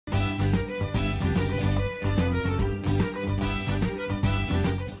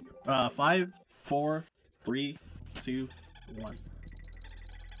5, 4, 3, 2, 1.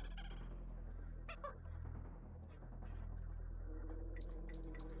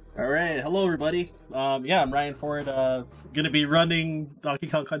 Alright, hello everybody. Yeah, I'm Ryan Ford, gonna be running Donkey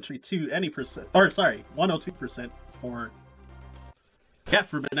Kong Country 2 any percent, or sorry, 102% for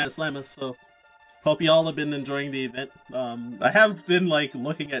Banana Slamma, so hope you all have been enjoying the event. I have been, like,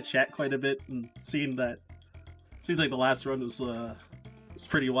 looking at chat quite a bit and seeing that seems like the last run was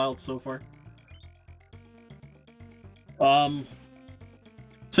pretty wild so far. So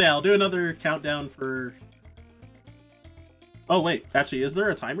yeah, I'll do another countdown for... Oh wait, actually, is there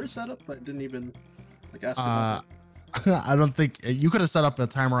a timer set up? I didn't even ask about that. I don't think you could have set up a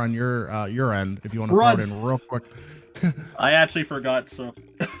timer on your end if you want to throw it in real quick. I actually forgot, so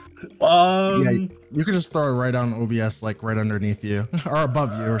yeah, you could just throw it right on OBS, like right underneath you or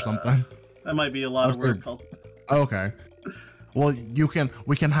above you or something. That might be a lot of work. Okay. Well,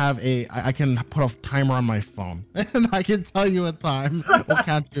 we can have I can put a timer on my phone and I can tell you a time. We'll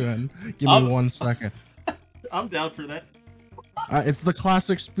count you in. Give me 1 second. I'm down for that. It's the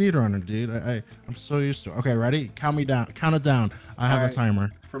classic speedrunner, dude. I'm so used to it. Okay, ready? Count me down. Count it down. I have a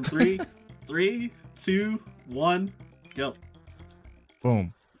timer. From 3, 2, 1, go.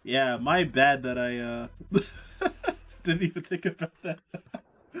 Boom. Yeah, my bad that I didn't even think about that.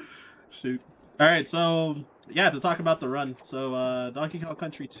 Shoot. Alright, so yeah, to talk about the run. So Donkey Kong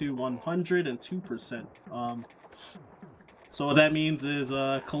Country 2 102%. So what that means is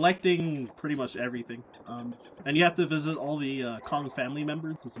collecting pretty much everything. And you have to visit all the Kong family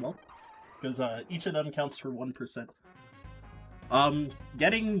members as well, because each of them counts for 1%.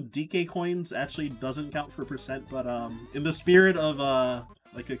 Getting DK coins actually doesn't count for percent, but in the spirit of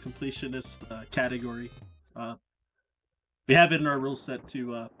like a completionist category, we have it in our rule set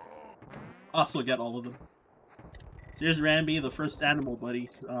to also get all of them. So here's Rambi, the first animal buddy.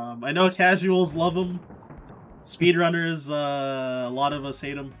 I know casuals love him. Speedrunners, a lot of us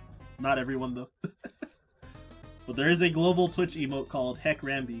hate him. Not everyone, though. But there is a global Twitch emote called Heck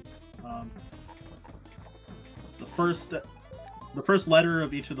Rambi. The first letter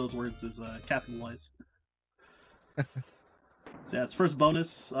of each of those words is capitalized. So yeah, it's first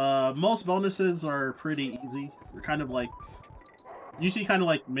bonus. Most bonuses are pretty easy. They're kind of like... usually kind of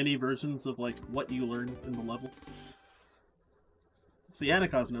like mini versions of like what you learn in the level. So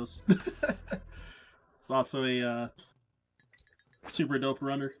Yannick's knows. It's also a super dope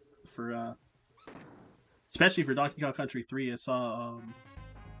runner for especially for Donkey Kong Country 3. I saw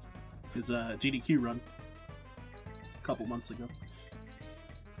his GDQ run a couple months ago.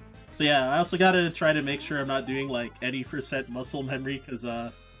 So yeah, I also gotta try to make sure I'm not doing like any percent muscle memory, because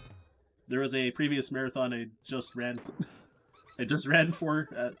there was a previous marathon I just ran. I just ran for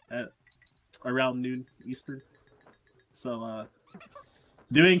at around noon Eastern. So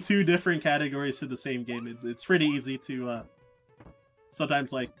doing 2 different categories for the same game, it's pretty easy to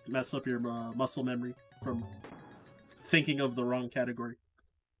sometimes like mess up your muscle memory from thinking of the wrong category.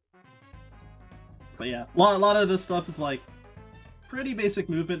 But yeah, a lot of this stuff is like pretty basic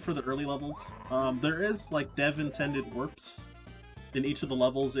movement for the early levels. There is like dev intended warps in each of the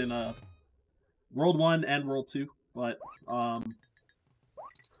levels in World 1 and World 2, but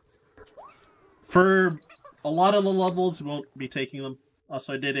for a lot of the levels, we won't be taking them.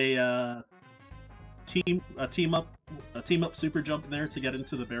 Also, I did a team up super jump there to get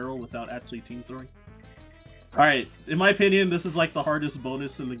into the barrel without actually team throwing. All right, in my opinion, this is like the hardest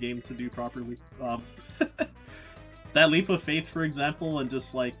bonus in the game to do properly. That leap of faith, for example, and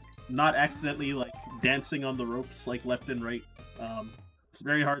just like not accidentally like dancing on the ropes like left and right. It's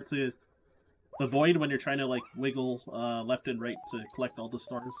very hard to avoid when you're trying to like wiggle left and right to collect all the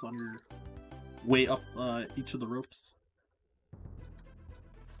stars on your way up each of the ropes.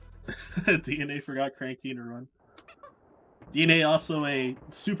 DNA forgot Cranky in a run. DNA also a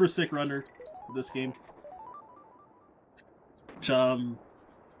super sick runner for this game. Which,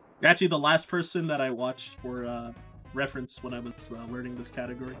 actually the last person that I watched for reference when I was learning this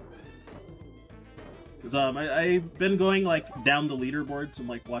category. Because I've been going like down the leaderboards and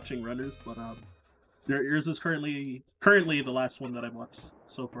like watching runners, but yours is currently the last one that I've watched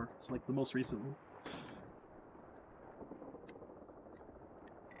so far. It's like the most recent one.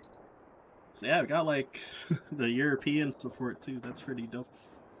 So yeah, I've got like the European support too. That's pretty dope.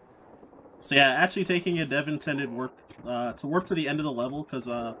 So yeah, actually taking a dev intended warp to warp to the end of the level, because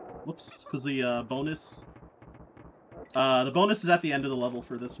because the bonus is at the end of the level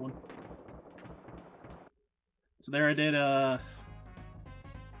for this one. So there I did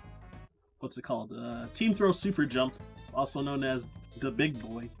what's it called? Team throw super jump, also known as the big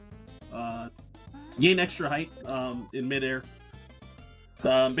boy. To gain extra height in midair.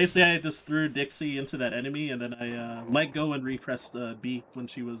 Basically, I just threw Dixie into that enemy, and then I let go and repressed B when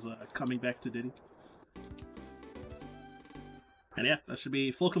she was coming back to Diddy. And yeah, that should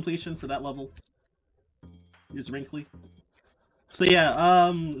be full completion for that level. Here's Wrinkly. So yeah,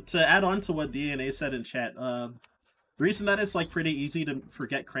 to add on to what DNA said in chat, the reason that it's like pretty easy to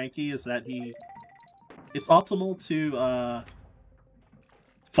forget Cranky is that it's optimal to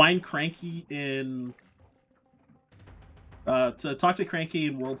find Cranky in to talk to Cranky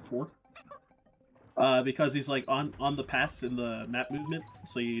in World 4. Because he's like on the path in the map movement,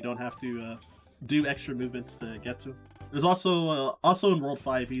 so you don't have to do extra movements to get to him. There's also in World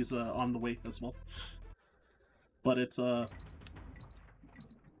 5 he's on the way as well. But it's but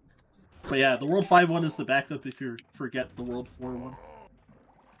yeah, the World 5 one is the backup if you forget the World 4 one.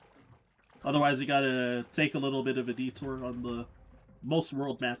 Otherwise, you gotta take a little bit of a detour on the most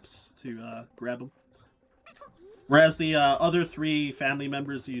world maps to grab them. Whereas the other 3 family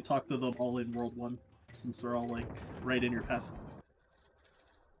members, you talk to them all in World 1, since they're all like right in your path.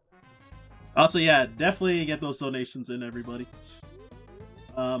 Also, yeah, definitely get those donations in, everybody.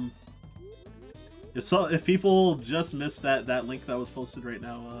 If people just missed that link that was posted right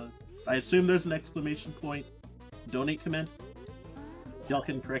now, I assume there's an exclamation point donate command. Y'all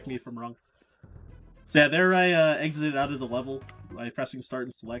can correct me if I'm wrong. So yeah, there I exited out of the level by pressing start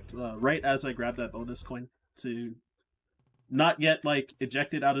and select right as I grabbed that bonus coin to not get like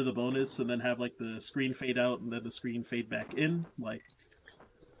ejected out of the bonus and then have like the screen fade out and then the screen fade back in, like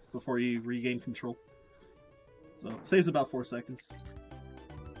before you regain control. So it saves about 4 seconds.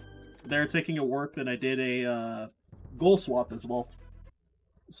 They're taking a warp, and I did a goal swap as well.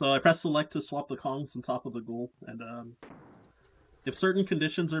 So I pressed select to swap the Kongs on top of the goal, and if certain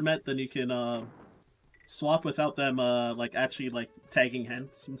conditions are met, then you can swap without them like actually like tagging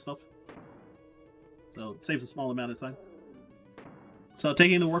hands and stuff. So it saves a small amount of time. So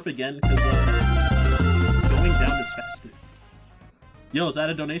taking the warp again, because going down is faster. Yo, is that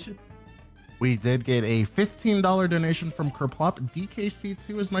a donation? We did get a $15 donation from Kerplop.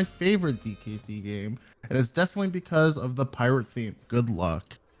 DKC2 is my favorite DKC game, and it's definitely because of the pirate theme. Good luck.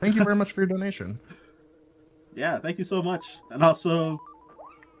 Thank you very much for your donation. Yeah, thank you so much. And also,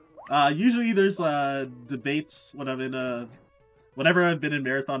 usually there's debates when I'm in whenever I've been in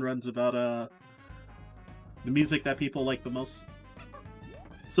marathon runs about the music that people like the most.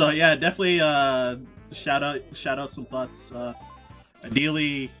 So yeah, definitely shout out some thoughts.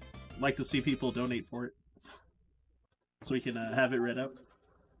 Ideally, like to see people donate for it, so we can have it read out.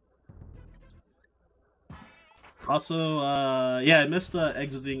 Also, yeah, I missed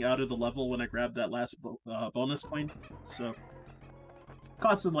exiting out of the level when I grabbed that last bonus coin, so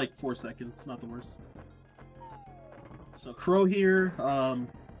costed like 4 seconds, not the worst. So Crow here, quite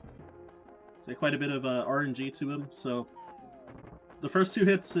a bit of RNG to him, so the first 2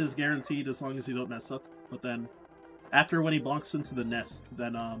 hits is guaranteed as long as you don't mess up, but then after when he bonks into the nest,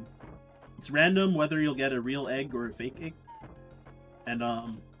 then it's random whether you'll get a real egg or a fake egg. And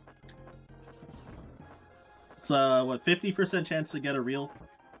it's what, 50% chance to get a real,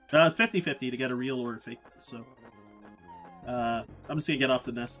 50-50 to get a real or a fake. So I'm just gonna get off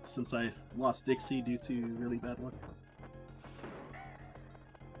the nest since I lost Dixie due to really bad luck.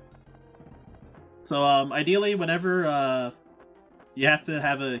 So ideally, whenever you have to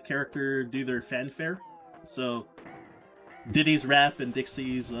have a character do their fanfare, so Diddy's rap and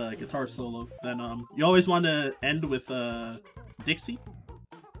Dixie's guitar solo, then you always want to end with Dixie,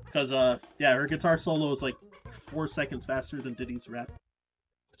 because yeah, her guitar solo is like 4 seconds faster than Diddy's rap.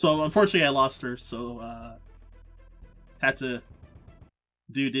 So unfortunately I lost her, so had to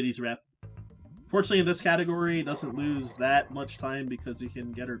do Diddy's rap. Fortunately in this category it doesn't lose that much time because you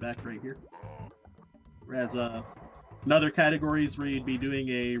can get her back right here. Whereas in other categories where you'd be doing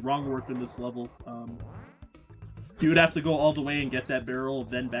a wrong warp in this level, you would have to go all the way and get that barrel,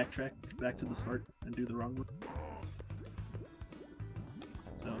 then backtrack back to the start and do the wrong one.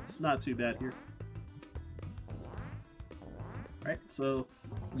 So it's not too bad here. Alright, so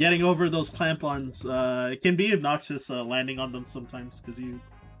getting over those clamp-ons, it can be obnoxious landing on them sometimes, because you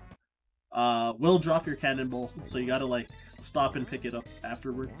will drop your cannonball, so you gotta like stop and pick it up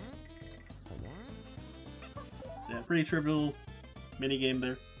afterwards. So yeah, pretty trivial minigame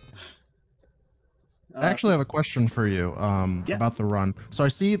there. I actually have a question for you about the run. So I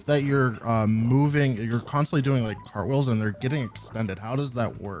see that you're you're constantly doing like cartwheels and they're getting extended. How does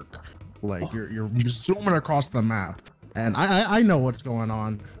that work? Like you're zooming across the map. And I know what's going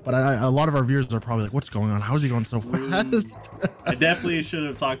on, but a lot of our viewers are probably like, what's going on? How is he going so fast? I definitely should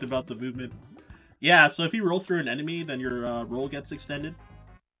have talked about the movement. Yeah, so if you roll through an enemy, then your roll gets extended.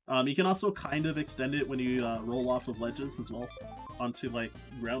 You can also kind of extend it when you roll off of ledges as well, onto like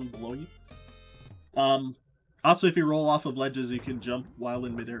ground below you. Also, if you roll off of ledges, you can jump while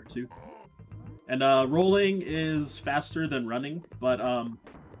in midair too. And rolling is faster than running, but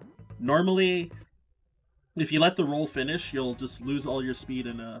normally, if you let the roll finish, you'll just lose all your speed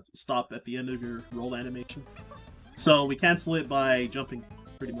and stop at the end of your roll animation. So we cancel it by jumping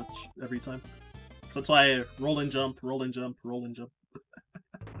pretty much every time. So that's why roll and jump, roll and jump, roll and jump.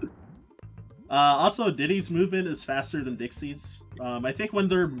 Also, Diddy's movement is faster than Dixie's. I think when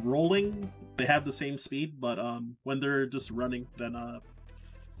they're rolling, they have the same speed, but when they're just running, then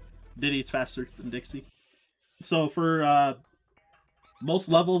Diddy's faster than Dixie. So for most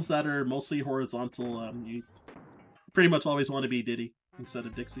levels that are mostly horizontal, you pretty much always want to be Diddy instead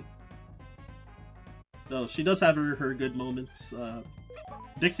of Dixie. No, she does have her good moments.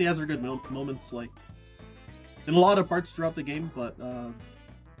 Dixie has her good moments, like, in a lot of parts throughout the game, but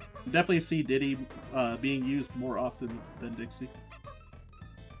definitely see Diddy being used more often than Dixie.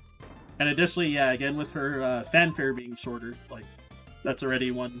 And additionally, yeah, again, with her fanfare being shorter, like, that's already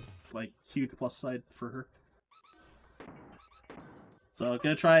one, like, huge plus side for her. So,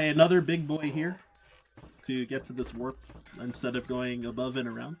 gonna try another big boy here to get to this warp instead of going above and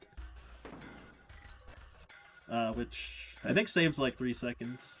around. Which I think saves like 3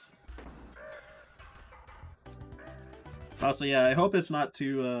 seconds. Also, yeah, I hope it's not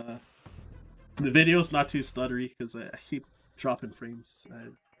too, the video's not too stuttery, because I keep dropping frames.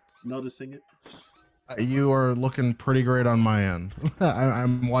 I'm noticing it. You are looking pretty great on my end.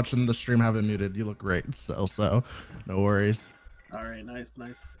 I'm watching the stream, have it muted. You look great still, so no worries. Alright, nice,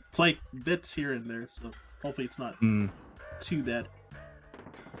 nice. It's like bits here and there, so hopefully it's not too bad.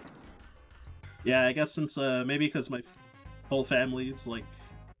 Yeah, I guess since, maybe because my whole family is, like,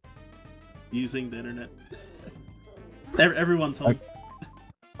 using the internet. Everyone's home.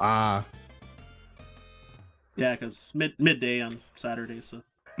 Yeah, because midday on Saturday, so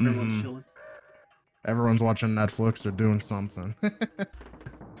everyone's chilling. Everyone's watching Netflix or doing something.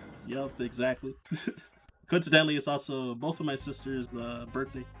 Yup, exactly. Coincidentally, it's also both of my sisters'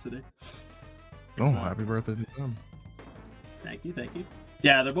 birthday today. Oh, so, happy birthday to them. Thank you, thank you.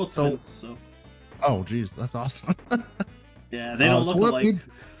 Yeah, they're both twins, so... Oh, geez, that's awesome. Yeah, they don't look alike.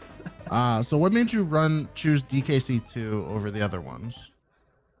 So what made you choose DKC2 over the other ones?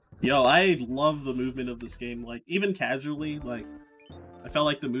 Yo, I love the movement of this game. Like, even casually, like, I felt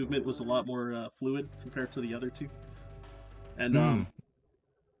like the movement was a lot more fluid compared to the other two. And,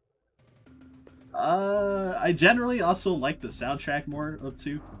 I generally also like the soundtrack more of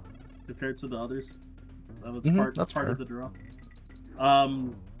 2 compared to the others. So that was part of the draw.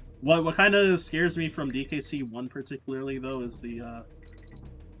 What kind of scares me from DKC 1 particularly, though, is the,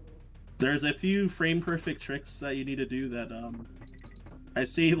 there's a few frame-perfect tricks that you need to do that, I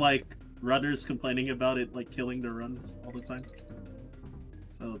see, like, runners complaining about it, like, killing their runs all the time.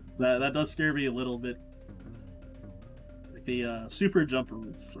 So, that does scare me a little bit. Like the, super jump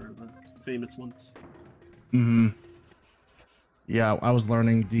rules are the famous ones. Yeah, I was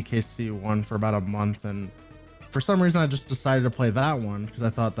learning DKC 1 for about a month, and for some reason I just decided to play that one because I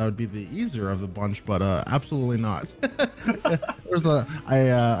thought that would be the easier of the bunch, but absolutely not.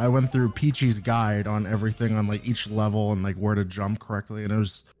 I went through Peachy's guide on everything on like each level and like where to jump correctly, and it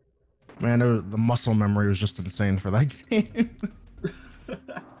was, man, the muscle memory was just insane for that game.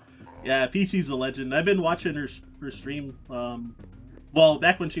 Yeah, Peachy's a legend. I've been watching her stream, well,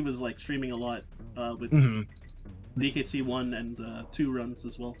 back when she was like streaming a lot with DKC 1 and 2 runs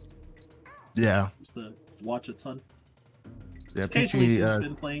as well. Yeah. Just to watch a ton. Yeah, occasionally Peachy, she's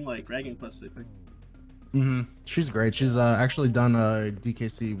been playing like Dragon Quest, I think. She's great. She's actually done a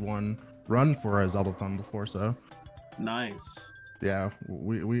DKC 1 run for a Zeldathon before, so. Nice. Yeah,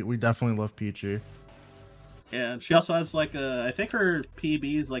 we definitely love Peachy. Yeah, and she also has like a, I think her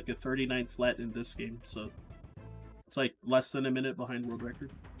PB is like a 39 flat in this game, so it's like less than a minute behind world record.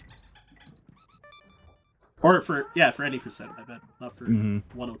 Or for any percent, I bet, not for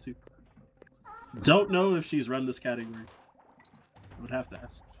 102. Don't know if she's run this category. I would have to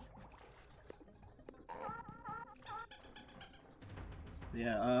ask.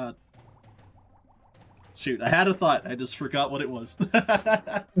 Yeah, shoot, I had a thought. I just forgot what it was.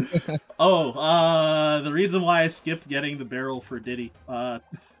 Oh, the reason why I skipped getting the barrel for Diddy,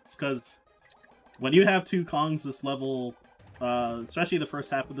 it's because when you have 2 Kongs this level, especially the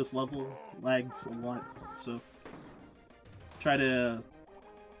first half of this level, lags a lot. So try to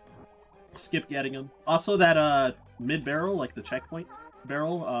skip getting them. Also, that mid barrel, like the checkpoint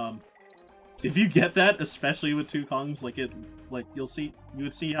barrel, if you get that, especially with 2 Kongs, like you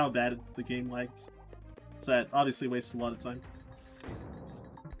would see how bad the game lags. So that obviously wastes a lot of time.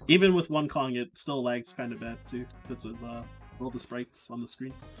 Even with one Kong, it still lags kind of bad too because of all the sprites on the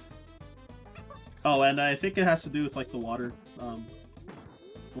screen. Oh, and I think it has to do with like the water. The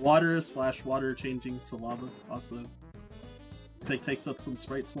water changing to lava also I think takes up some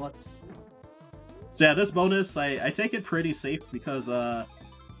sprite slots. So yeah, this bonus, I take it pretty safe because I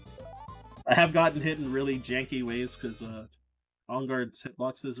have gotten hit in really janky ways because On Guard's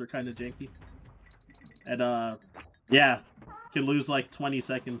hitboxes are kind of janky. And yeah, can lose like 20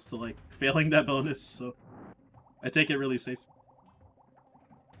 seconds to like failing that bonus, so I take it really safe.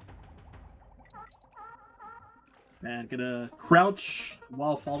 And gonna crouch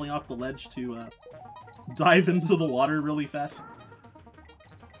while falling off the ledge to dive into the water really fast.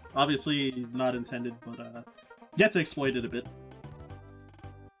 Obviously not intended, but get to exploit it a bit.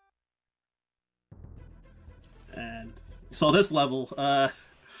 And so this level,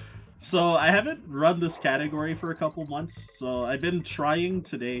 so I haven't run this category for a couple months, so I've been trying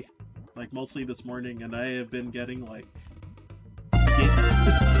today, like mostly this morning, and I have been getting like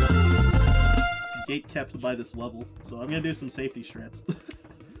gate kept by this level, so I'm gonna do some safety strats.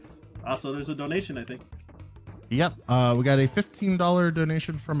 Also, there's a donation, I think. Yep, we got a $15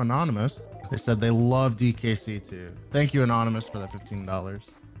 donation from Anonymous. They said they love DKC too. Thank you, Anonymous, for that $15.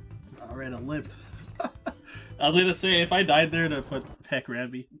 Alright, I lived. I was gonna say, if I died there to put Peck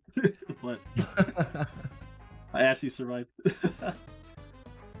Ramby, but I actually survived.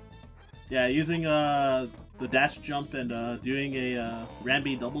 Yeah, using the dash jump and doing a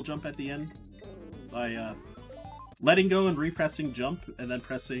Ramby double jump at the end by letting go and repressing jump and then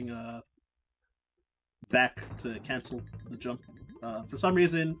pressing back to cancel the jump. For some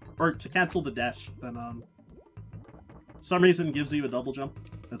reason, or to cancel the dash, then for some reason gives you a double jump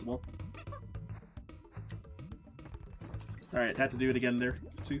as well. Alright, had to do it again there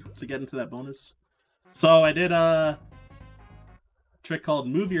to get into that bonus. So I did a trick called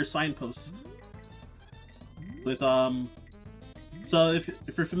Move Your Signpost. With so if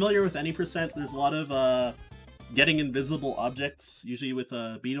you're familiar with any percent, there's a lot of getting invisible objects, usually with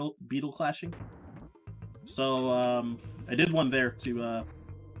beetle clashing. So I did one there to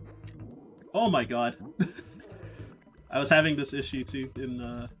oh my god. I was having this issue too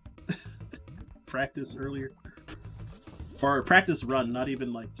in practice earlier. Or practice run, not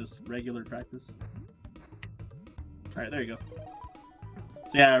even like just regular practice. Alright, there you go.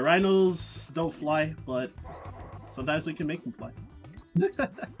 So yeah, rhinos don't fly, but sometimes we can make them fly.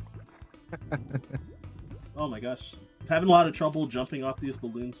 Oh my gosh. I'm having a lot of trouble jumping off these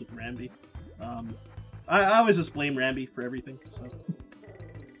balloons with Ramby. I always just blame Ramby for everything, so...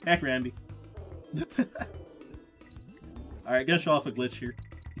 Heck Ramby. Alright, gonna show off a glitch here.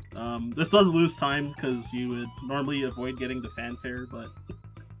 This does lose time, because you would normally avoid getting the fanfare, but...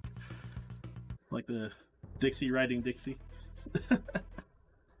 like the Dixie riding Dixie.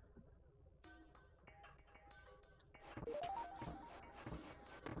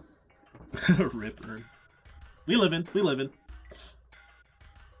 Rip Earn. We live in.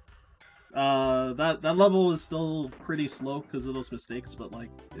 That level is still pretty slow because of those mistakes, but like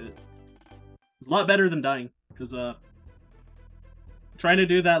it's a lot better than dying because trying to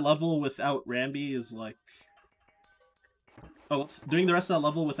do that level without Ramby is like doing the rest of that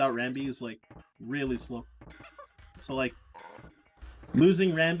level without Ramby is like really slow. So like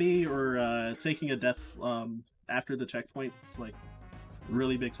losing Ramby or taking a death after the checkpoint, it's like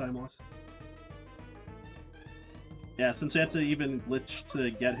really big time loss. Yeah, since you had to even glitch to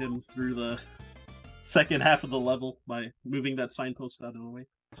get him through the second half of the level by moving that signpost out of the way.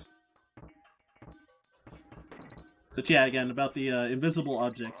 But yeah, again, about the invisible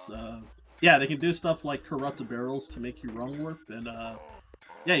objects. Yeah, they can do stuff like corrupt barrels to make you wrong warp, and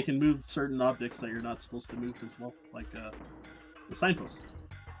yeah, you can move certain objects that you're not supposed to move as well, like the signpost.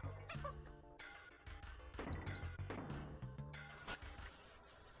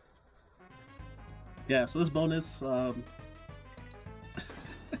 Yeah, so this bonus, I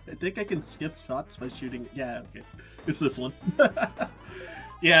think I can skip shots by shooting. Yeah, okay. It's this one.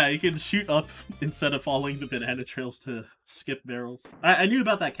 Yeah, you can shoot up instead of following the banana trails to skip barrels. I knew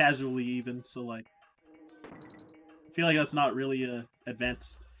about that casually even, so like... I feel like that's not really a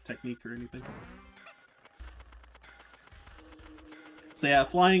advanced technique or anything. So yeah,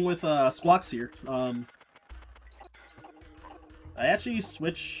 flying with squawks here. I actually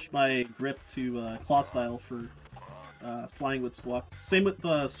switch my grip to claw style for flying with squawks. Same with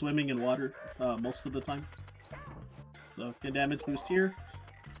swimming in water most of the time. So get damage boost here.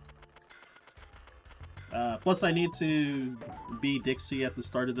 Plus I need to be Dixie at the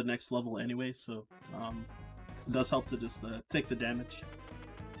start of the next level anyway, so it does help to just take the damage.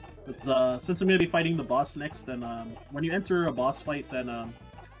 But since I'm going to be fighting the boss next, then when you enter a boss fight, then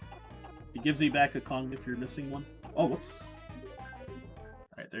It gives you back a Kong if you're missing one. Oh, whoops.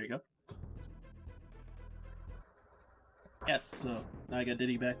 Alright, there you go. Yeah, so now I got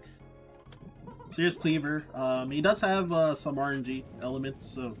Diddy back. So here's Cleaver. He does have some RNG elements,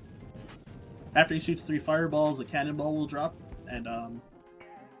 so after he shoots 3 fireballs, a cannonball will drop, and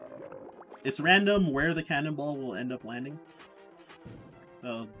it's random where the cannonball will end up landing.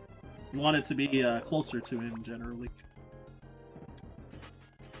 You want it to be closer to him, generally.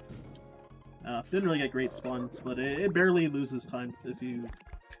 Didn't really get great spawns, but it barely loses time if you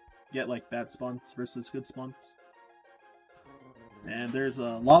get like bad spawns versus good spawns. And there's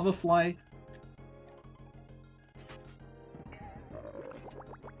a lava fly.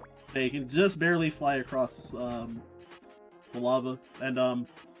 You can just barely fly across the lava, and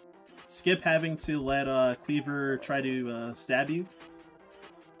skip having to let Cleaver try to stab you,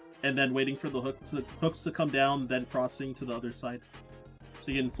 and then waiting for the hooks to come down, then crossing to the other side.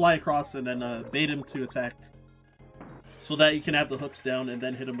 So you can fly across and then bait him to attack, so that you can have the hooks down and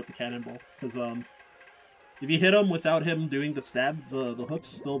then hit him with the cannonball. Because if you hit him without him doing the stab, the hooks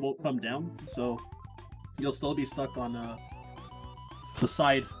still won't come down, so you'll still be stuck on the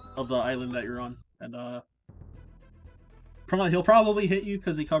side of the island that you're on. And he'll probably hit you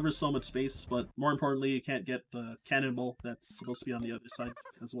because he covers so much space, but more importantly, you can't get the cannonball that's supposed to be on the other side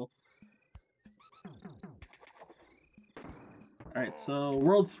as well. Alright, so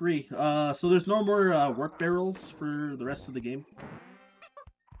World 3. So there's no more work barrels for the rest of the game.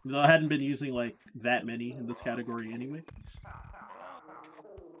 Though I hadn't been using, like, that many in this category anyway.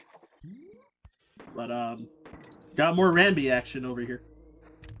 But, got more Rambi action over here.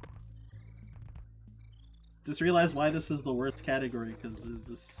 Just realized why this is the worst category, because there's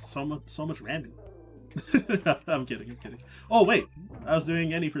just so much Rambi. I'm kidding. Oh, wait! I was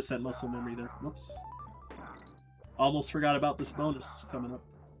doing any percent muscle memory there. Whoops. Almost forgot about this bonus coming up.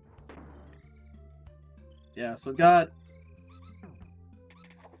 Yeah, so got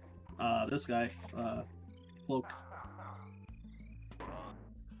this guy, Cloak.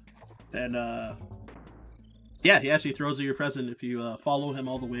 And yeah, he actually throws you your present if you follow him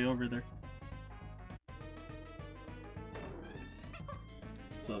all the way over there.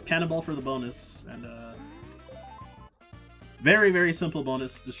 So cannonball for the bonus, and very, very simple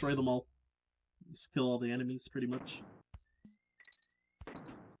bonus. Destroy them all. Just kill all the enemies, pretty much.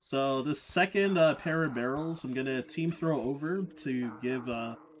 So this second pair of barrels, I'm gonna team throw over to give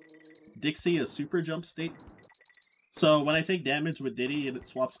Dixie a super jump state. So when I take damage with Diddy and it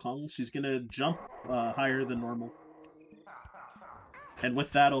swaps Kong, she's gonna jump higher than normal. And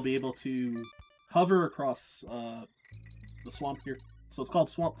with that, I'll be able to hover across the swamp here. So it's called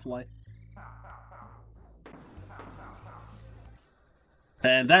Swamp Fly.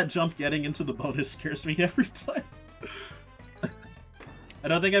 And that jump getting into the bonus scares me every time. I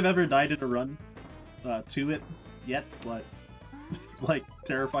don't think I've ever died in a run to it yet, but like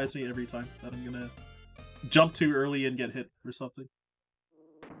terrifies me every time that I'm gonna jump too early and get hit or something.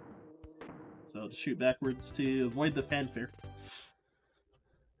 So to shoot backwards to avoid the fanfare.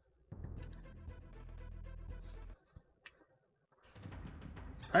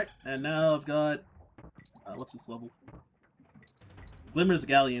 Alright, and now I've got what's this level? Glimmer's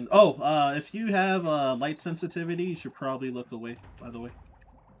Galleon. Oh, if you have light sensitivity, you should probably look away, by the way.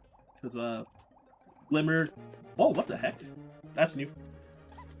 Because, Glimmer... Oh, what the heck? That's new.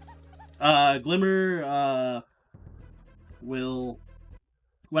 Glimmer, will...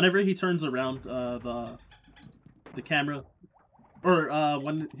 Whenever he turns around, the camera... Or,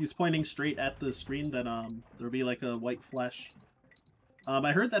 when he's pointing straight at the screen, then, there'll be, like, a white flash.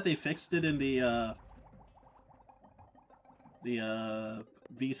 I heard that they fixed it in the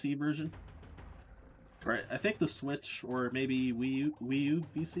VC version. Right, I think the Switch, or maybe Wii U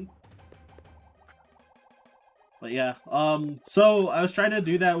VC. But yeah, so I was trying to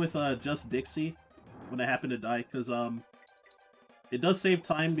do that with just Dixie when I happened to die, because it does save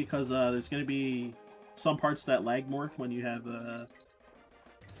time, because there's going to be some parts that lag more when you have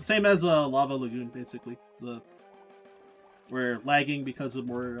it's the same as Lava Lagoon, basically. We're lagging because of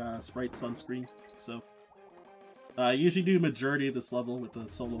more sprites on screen, so I usually do majority of this level with the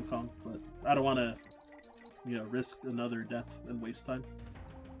solo Kong, but I don't want to, you know, risk another death and waste time.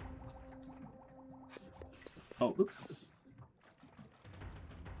 Oh, oops.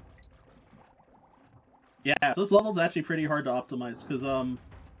 Yeah, so this level's actually pretty hard to optimize, because,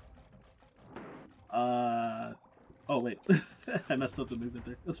 oh, wait. I messed up the movement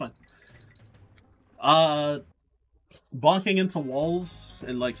there. That's fine. Bonking into walls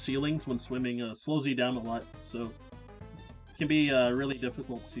and, like, ceilings when swimming slows you down a lot, so it can be really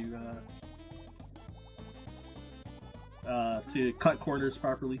difficult to to cut corners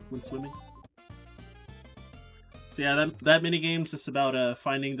properly when swimming. So yeah, that minigame's just about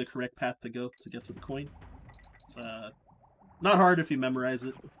finding the correct path to go to get to the coin. It's not hard if you memorize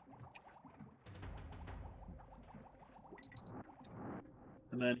it.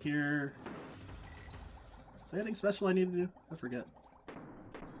 And then here... Is there anything special I need to do? I forget.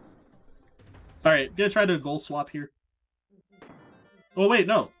 Alright, gonna try to goal swap here. Oh wait,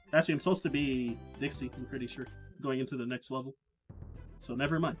 no. Actually, I'm supposed to be Dixie, I'm pretty sure. Going into the next level. So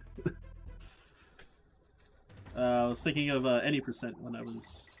never mind. I was thinking of any percent when I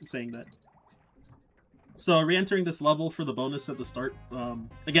was saying that. So re-entering this level for the bonus at the start.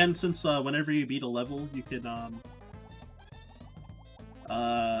 Again, since whenever you beat a level, you can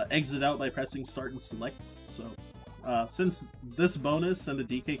exit out by pressing start and select. So since this bonus and the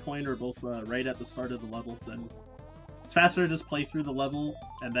DK coin are both right at the start of the level, then it's faster to just play through the level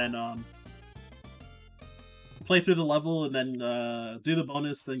and then do the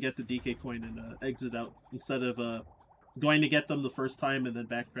bonus, then get the DK coin and exit out instead of going to get them the first time and then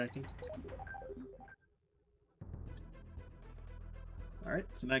backtracking. Alright,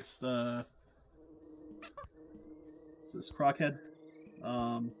 so next, this is Crockhead.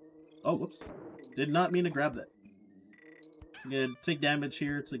 Oh, whoops. Did not mean to grab that. So I'm gonna take damage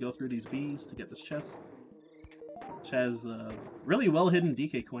here to go through these bees to get this chest. Which has a really well hidden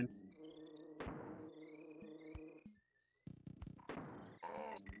DK coin.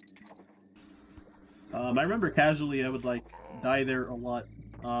 I remember casually I would like die there a lot.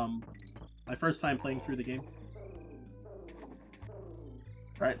 My first time playing through the game.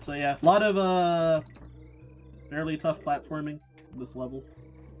 Alright, so yeah, a lot of fairly tough platforming in this level.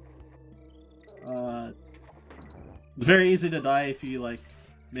 It's very easy to die if you like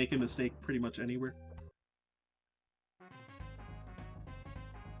make a mistake pretty much anywhere.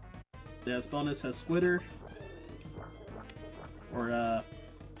 Yeah, this bonus has Squitter. Or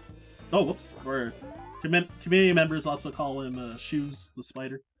oh, whoops. Or community members also call him Shoes the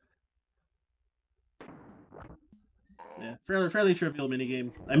Spider. Yeah, fairly trivial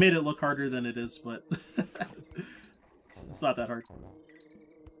minigame. I made it look harder than it is, but it's not that hard.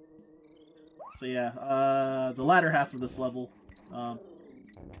 So yeah, the latter half of this level, gonna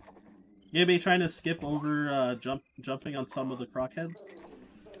be trying to skip over jumping on some of the crockheads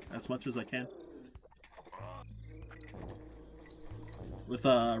as much as I can. With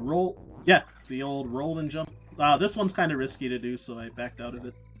roll, yeah, the old roll and jump. This one's kind of risky to do, so I backed out of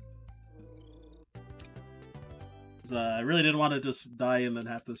it. I really didn't want to just die and then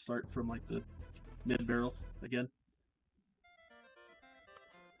have to start from like the mid barrel again.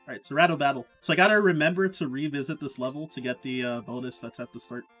 Alright, so Rattle Battle. So I gotta remember to revisit this level to get the bonus that's at the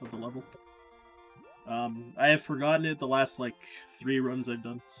start of the level. I have forgotten it the last like 3 runs I've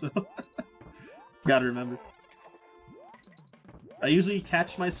done, so gotta remember. I usually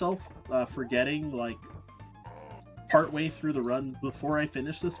catch myself forgetting like partway through the run before I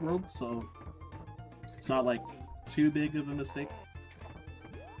finish this world, so it's not like too big of a mistake.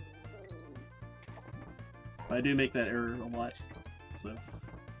 But I do make that error a lot, so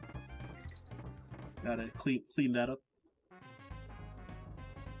gotta clean that up.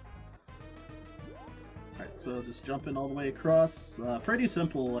 Alright, so just jumping all the way across. Pretty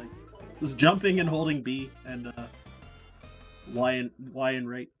simple, like just jumping and holding B and Y and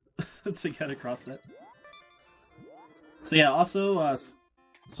right to get across that. So yeah, also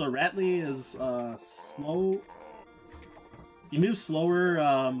so Ratley is slow. You move slower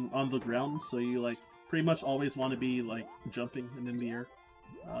on the ground, so you like pretty much always want to be like jumping and in the air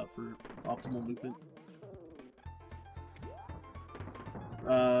for optimal movement.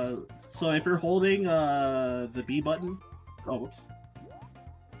 So if you're holding the B button, oh whoops.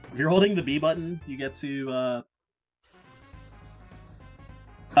 If you're holding the B button, you get to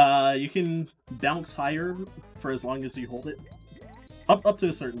you can bounce higher for as long as you hold it. Up to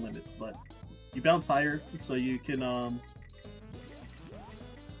a certain limit, but you bounce higher, so you can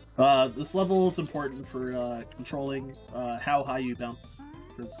this level is important for controlling how high you bounce,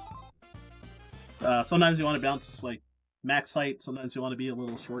 because sometimes you want to bounce like max height, sometimes you want to be a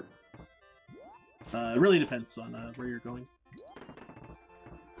little short. It really depends on where you're going.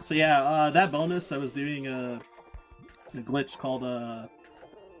 So yeah, that bonus I was doing a glitch called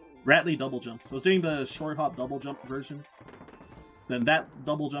Ratley double jump. So I was doing the short hop double jump version. Then that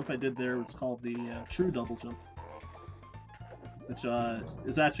double jump I did there was called the true double jump, which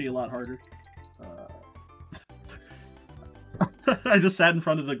is actually a lot harder. I just sat in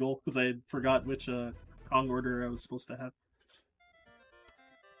front of the goal because I forgot which Kong order I was supposed to have.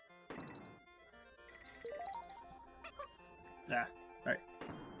 Ah, alright.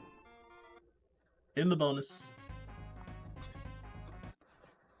 In the bonus.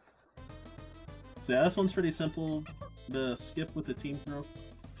 So yeah, this one's pretty simple. The skip with the team throw.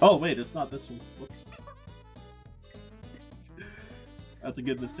 Oh wait, it's not this one. Whoops. That's a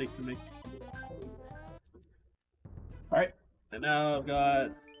good mistake to make. Alright, and now I've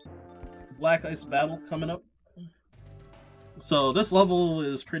got Black Ice Battle coming up. So this level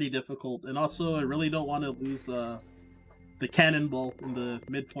is pretty difficult, and also I really don't want to lose the cannonball in the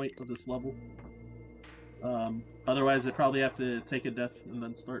midpoint of this level. Otherwise I'd probably have to take a death and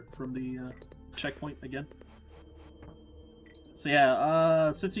then start from the checkpoint again. So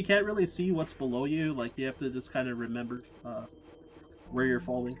yeah, since you can't really see what's below you, like you have to just kind of remember where you're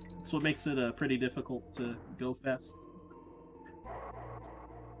falling. That's what makes it pretty difficult to go fast.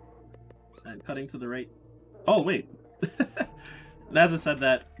 And cutting to the right. Oh wait! And as I said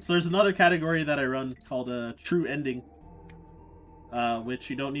that, so there's another category that I run called True Ending, which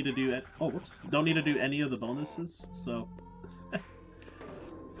you don't need to do. Don't need to do any of the bonuses. So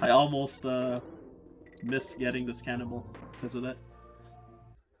I almost missed getting this cannonball because of that.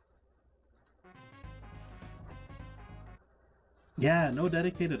 Yeah, no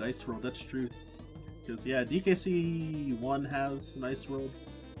dedicated ice world. That's true. Because yeah, DKC 1 has an ice world.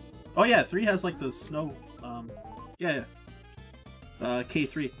 Oh yeah, 3 has like the snow. Yeah.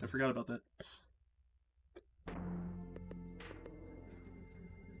 K3. I forgot about that.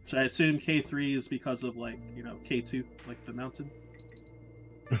 So I assume K3 is because of like, you know, K2, like the mountain.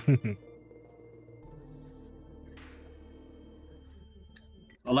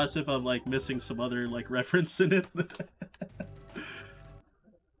 Unless if I'm like missing some other like reference in it.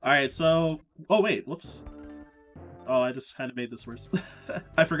 Alright, so... Oh wait, whoops. Oh, I just kind of made this worse.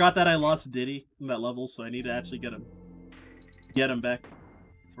 I forgot that I lost Diddy in that level, so I need to actually get him back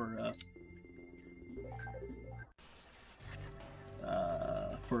for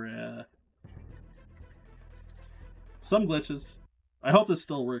some glitches. I hope this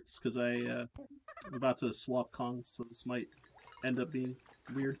still works, because I'm about to swap Kongs, so this might end up being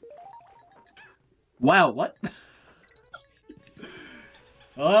weird. Wow, what?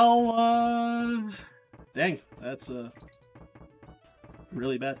 Well, dang, that's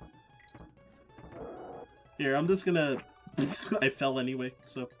really bad. Here, I'm just gonna... I fell anyway,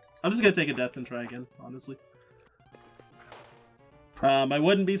 so I'm just gonna take a death and try again, honestly. I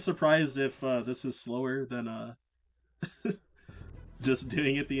wouldn't be surprised if this is slower than just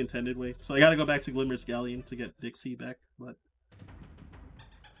doing it the intended way. So I gotta go back to Glimmer's Galleon to get Dixie back, but...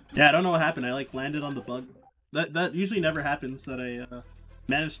 Yeah, I don't know what happened. I like landed on the bug. That usually never happens, that I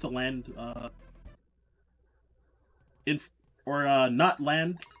managed to land not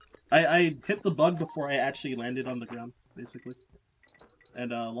land. I hit the bug before I actually landed on the ground, basically.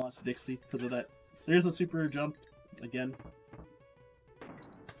 And lost Dixie because of that. So here's a super jump again.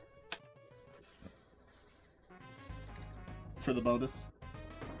 For the bonus.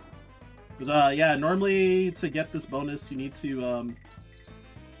 Because yeah, normally to get this bonus you need to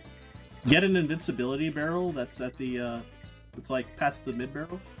get an invincibility barrel that's at the it's like past the mid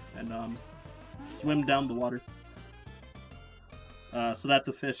barrel, and swim down the water. So that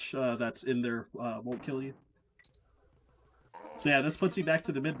the fish that's in there won't kill you. So yeah, this puts you back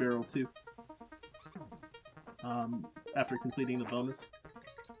to the mid barrel too. After completing the bonus.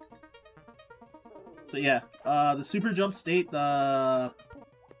 So yeah, the super jump state,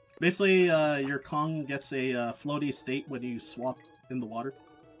 basically your Kong gets a floaty state when you swap in the water.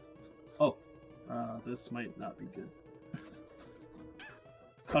 Oh, this might not be good.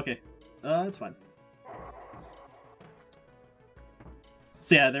 Okay, it's fine.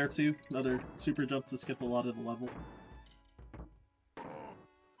 So yeah, there too, another super jump to skip a lot of the level.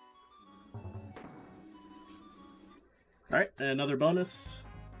 Alright, another bonus.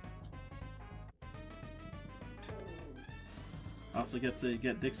 Also get to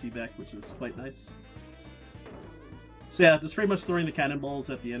get Dixie back, which is quite nice. So yeah, just pretty much throwing the cannonballs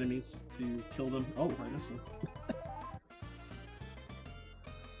at the enemies to kill them. Oh, I missed one.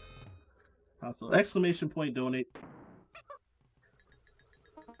 Also, exclamation point donate.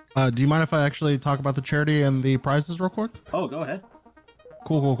 Do you mind if I actually talk about the charity and the prizes real quick? Oh, go ahead.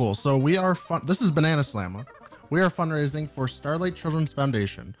 Cool. So we are this is Banana Slamma. We are fundraising for Starlight Children's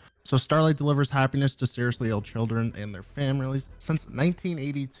Foundation. So Starlight delivers happiness to seriously ill children and their families. Since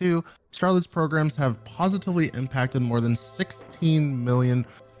 1982, Starlight's programs have positively impacted more than 16 million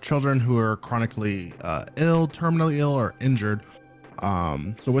children who are chronically ill, terminally ill, or injured.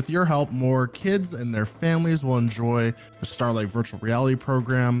 So with your help, more kids and their families will enjoy the Starlight virtual reality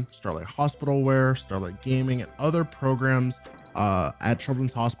program, Starlight hospital wear, Starlight gaming, and other programs at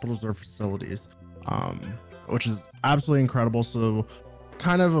children's hospitals or facilities, which is absolutely incredible. So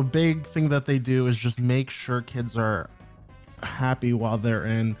kind of a big thing that they do is just make sure kids are happy while they're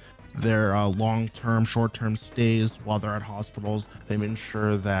in their long-term, short-term stays while they're at hospitals. They make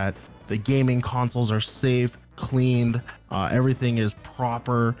sure that the gaming consoles are safe, cleaned, everything is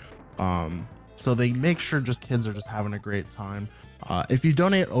proper. So they make sure just kids are just having a great time. If you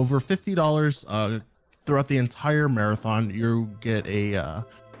donate over $50 throughout the entire marathon, you get a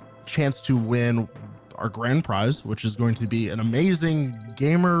chance to win our grand prize, which is going to be an amazing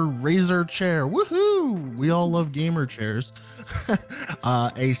gamer Razer chair. Woohoo! We all love gamer chairs.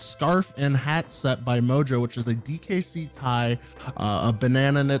 A scarf and hat set by Mojo, which is a DKC tie, a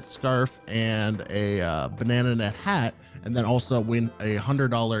banana knit scarf, and a banana knit hat, and then also win a $100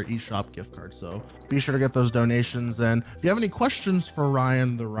 eShop gift card. So be sure to get those donations. And if you have any questions for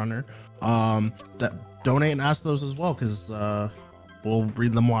Ryan the runner, that donate and ask those as well, because we'll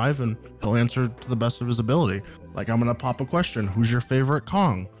read them live and he'll answer to the best of his ability. Like, I'm gonna pop a question: who's your favorite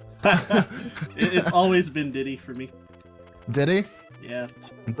Kong? It's always been Diddy for me. Diddy? Yeah,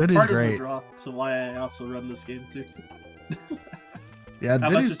 Diddy's part great. of the draw to why I also run this game too. Yeah,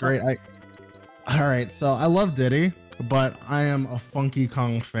 Diddy's great. All right, so I love Diddy, but I am a Funky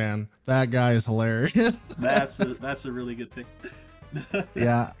Kong fan. That guy is hilarious. That's a really good pick.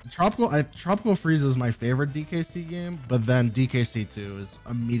 Yeah, Tropical Freeze is my favorite DKC game, but then DKC 2 is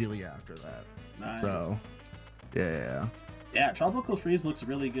immediately after that. Nice. So, yeah. Yeah, Tropical Freeze looks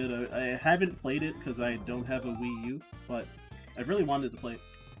really good. I haven't played it because I don't have a Wii U, but I've really wanted to play it.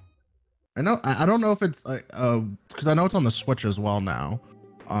 I don't know if it's because I know it's on the Switch as well now.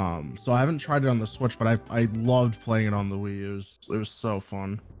 So I haven't tried it on the Switch, but I loved playing it on the Wii U. It was so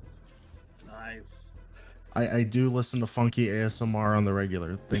fun. Nice. I do listen to funky ASMR on the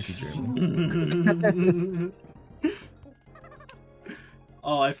regular. Thank you, Jamie.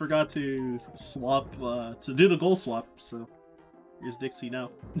 Oh, I forgot to swap, to do the goal swap, so here's Dixie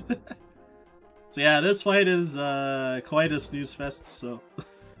now. So yeah, this fight is quite a snooze fest, so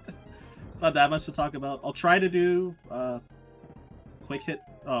not that much to talk about. I'll try to do quick hit.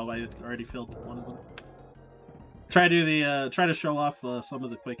 Oh, I already failed one of them. Try to show off some of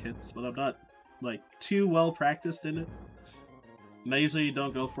the quick hits, but I'm not like too well practiced in it. And I usually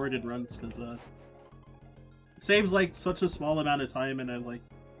don't go for it in runs because it saves like such a small amount of time, and I like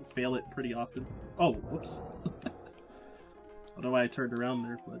fail it pretty often. Oh, whoops. I don't know why I turned around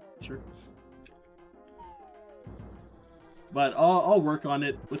there, but sure. But I'll work on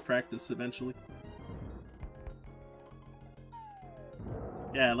it with practice eventually.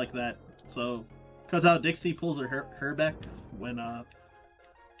 Yeah, like that. So, cause how Dixie pulls her hair back when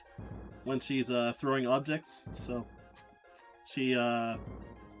she's throwing objects, so she her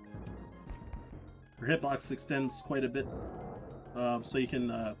hitbox extends quite a bit, so you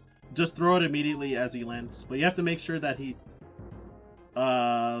can just throw it immediately as he lands, but you have to make sure that you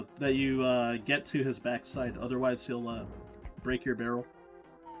get to his backside, otherwise he'll break your barrel.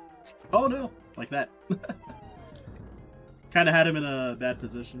 Oh no, like that. Kind of had him in a bad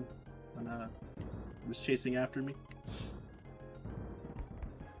position when he was chasing after me.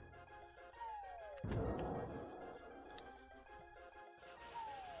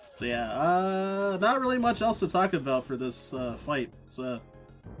 So yeah, not really much else to talk about for this fight. It's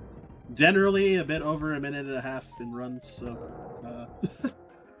generally a bit over 1.5 minutes in runs, so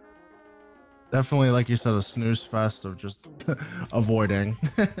definitely, like you said, a snooze fest of just avoiding.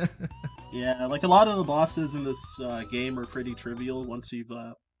 Yeah, like a lot of the bosses in this game are pretty trivial once you've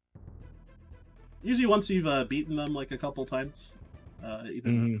usually once you've beaten them like a couple times,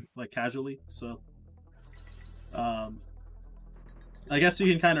 even like casually. So I guess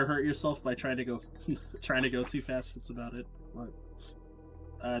you can kind of hurt yourself by trying to go too fast. That's about it. But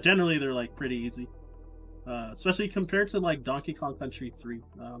generally, they're like pretty easy, especially compared to like Donkey Kong Country 3.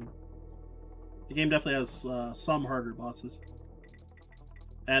 The game definitely has some harder bosses,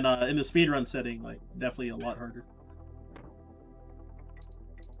 and in the speedrun setting, like definitely a lot harder.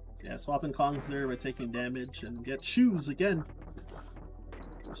 So yeah, swapping Kongs there by taking damage and get shoes again.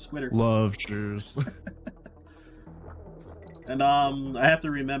 Or Squitter. Love shoes. And I have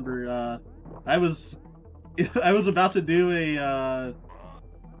to remember, I was about to do the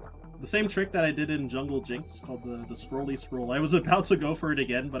same trick that I did in Jungle Jinx, called the scrolly scroll. I was about to go for it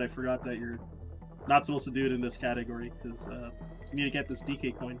again, but I forgot that you're not supposed to do it in this category, because you need to get this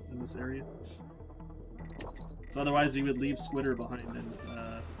DK coin in this area. So otherwise you would leave Squitter behind, and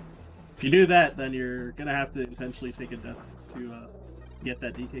if you do that, then you're gonna have to intentionally take a death to get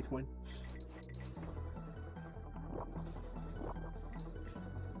that DK coin.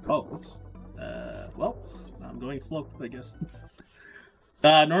 Oh, whoops. Well, I'm going slow, I guess.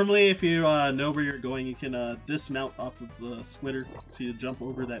 Normally, if you know where you're going, you can dismount off of the Squitter to jump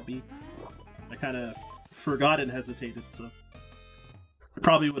over that bee. I kind of forgot and hesitated, so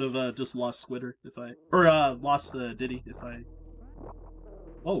Probably would have just lost Squitter if I, or lost Diddy if I.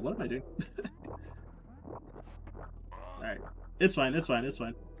 Oh, what am I doing? All right, it's fine. It's fine. It's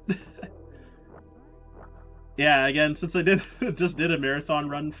fine. Yeah, again, since I did just did a marathon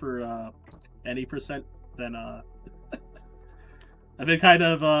run for any percent, then I've been kind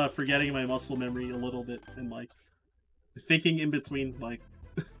of forgetting my muscle memory a little bit and like thinking in between like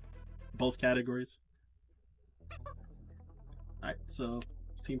both categories. Alright, so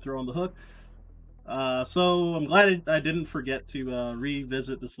team throw on the hook. So I'm glad I didn't forget to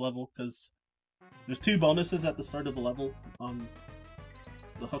revisit this level because there's 2 bonuses at the start of the level on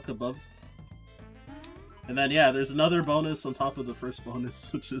the hook above. And then, yeah, there's another bonus on top of the first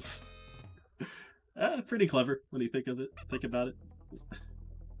bonus, which is pretty clever when you think about it.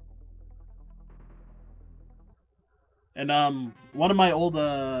 And one of my old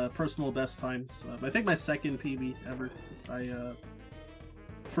personal best times, I think my second PB ever, I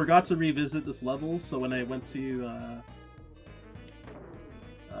forgot to revisit this level, so when I went to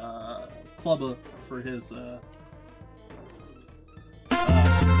Clubba for his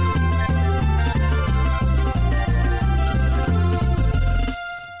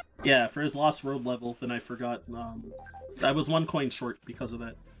yeah, for his Lost Road level, then I forgot. I was 1 coin short because of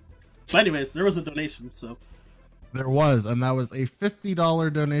that. But anyways, there was a donation, so. There was, and that was a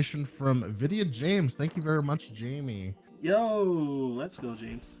 $50 donation from Vidya James. Thank you very much, Jamie. Yo, let's go,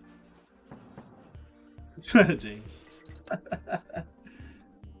 James. James. I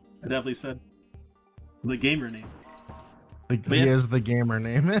definitely said the gamer name. He is the gamer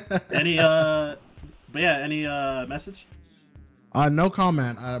name. Any any message? No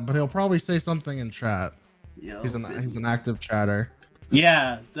comment, but he'll probably say something in chat. Yo, he's an active chatter.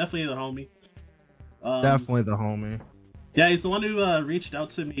 Yeah, definitely the homie. Definitely the homie. Yeah, he's the one who reached out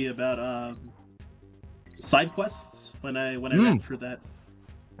to me about side quests when I went for that.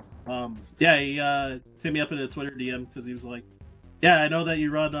 Yeah, he hit me up in a Twitter DM because he was like, "Yeah, I know that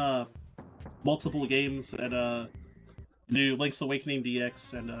you run multiple games and do Link's Awakening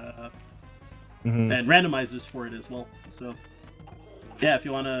DX and randomizers for it as well. So yeah, if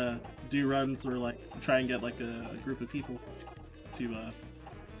you want to do runs or like try and get like a group of people to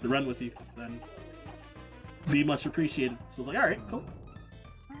run with you, then be much appreciated." So I was like, all right, cool.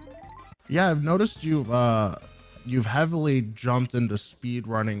 Yeah, I've noticed you've heavily jumped into speed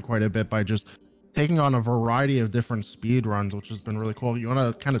running quite a bit by just taking on a variety of different speed runs, which has been really cool. You want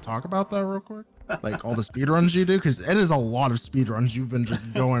to kind of talk about that real quick? Like all the speed runs you do, because it is a lot of speed runs you've been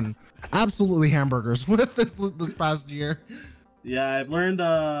just going absolutely hamburgers with this past year. Yeah, I've learned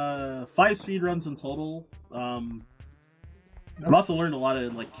 5 speed runs in total. I've also learned a lot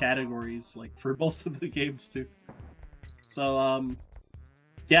of like categories, like for most of the games too. So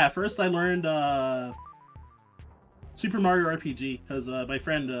yeah, first I learned Super Mario RPG because my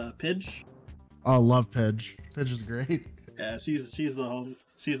friend Pidge. Oh, love Pidge. Pidge is great. Yeah, she's the homie.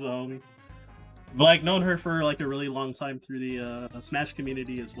 She's the homie. I've like known her for like a really long time through the Smash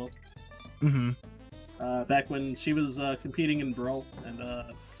community as well. Back when she was competing in Brawl, and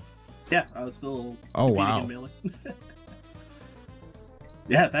yeah, I was still competing in Melee.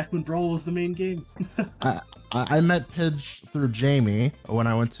 Yeah, back when Brawl was the main game. I met Pidge through Jamie when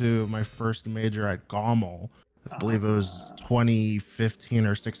I went to my first major at Gommel. I believe it was 2015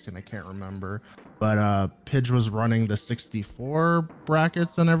 or 16, I can't remember. But Pidge was running the 64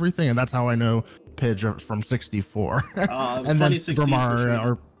 brackets and everything, and that's how I know Pidge from 64. And then Super Mario,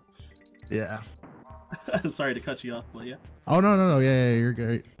 sure. Yeah. Sorry to cut you off, but yeah. Oh no, yeah, you're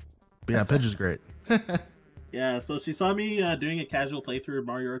great. But yeah, Pidge is great. Yeah, so she saw me doing a casual playthrough of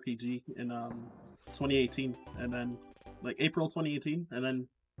Mario RPG in 2018, and then like April 2018, and then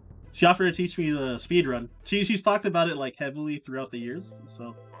she offered to teach me the speed run. She's talked about it like heavily throughout the years,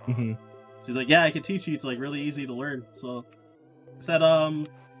 so she's like, yeah, I can teach you. It's like really easy to learn. So I said,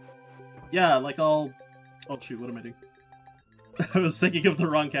 yeah, like oh shoot, what am I doing? I was thinking of the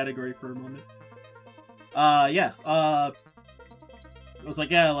wrong category for a moment. Yeah, I was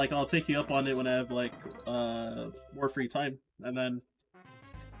like, yeah, like I'll take you up on it when I have like more free time. And then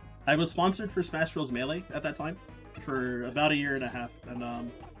I was sponsored for Smash Bros. Melee at that time for about 1.5 years,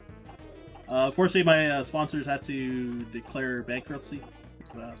 and unfortunately my sponsors had to declare bankruptcy.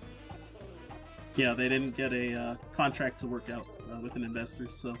 Yeah, they didn't get a contract to work out with an investor,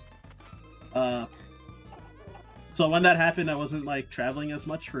 so when that happened, I wasn't like traveling as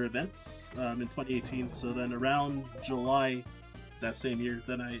much for events in 2018. So then around July that same year,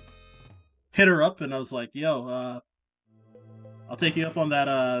 then I hit her up and I was like, yo, I'll take you up on that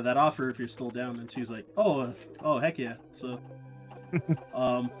that offer if you're still down. And she's like, oh heck yeah. So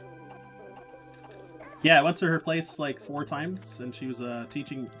Yeah, I went to her place like 4 times, and she was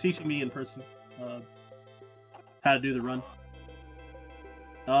teaching me in person how to do the run.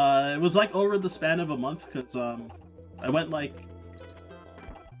 It was like over the span of a month, because I went like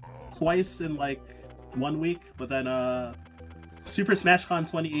twice in like 1 week, but then Super Smash Con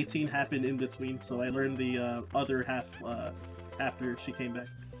 2018 happened in between, so I learned the other half after she came back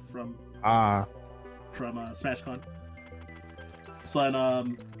from Smash Con. So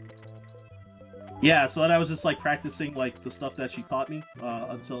then yeah, so then I was just like practicing like the stuff that she taught me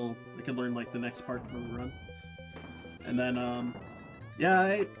until I could learn like the next part of the run. And then yeah,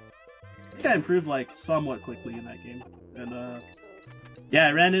 I think I improved like somewhat quickly in that game. And yeah,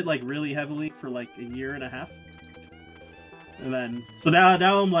 I ran it like really heavily for like a year and a half. And then so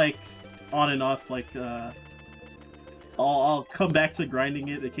now I'm like on and off, like I'll come back to grinding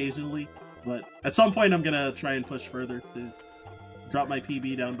it occasionally, but at some point I'm gonna try and push further to drop my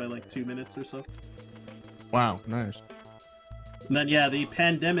PB down by like 2 minutes or so. Wow, nice. And then yeah, the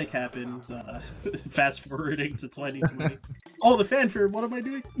pandemic happened. Fast forwarding to 2020. Oh, the fanfare! What am I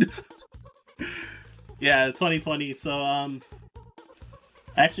doing? Yeah, 2020. So I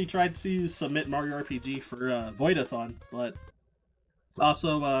actually tried to submit Mario RPG for Voidathon, but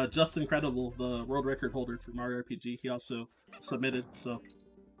also Justin Credible, the world record holder for Mario RPG, he also submitted. So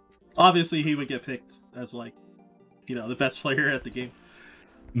obviously he would get picked as like, you know, the best player at the game.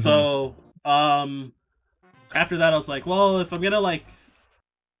 Mm-hmm. So after that I was like, well, if I'm gonna like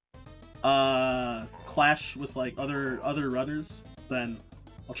clash with like other runners, then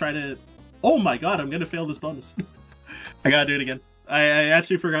I'll try to... Oh my god, I'm gonna fail this bonus. I gotta do it again. I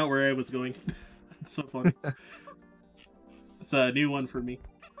actually forgot where I was going. It's so funny. It's a new one for me.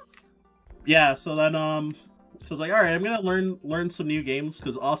 Yeah, so then so I was like, alright, I'm gonna learn some new games,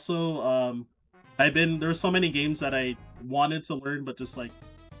 because also there's so many games that I wanted to learn but just like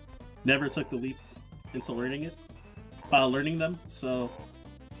never took the leap into learning them. So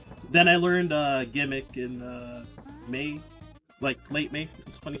then I learned Gimmick in May, like late May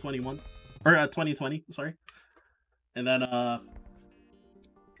 2021 or 2020, sorry. And then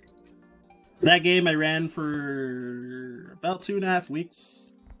that game I ran for about 2.5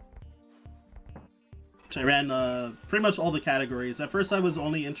 weeks. I ran pretty much all the categories. At first I was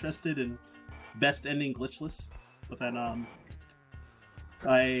only interested in best ending glitchless, but then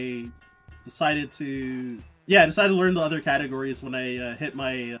I decided to learn the other categories when I hit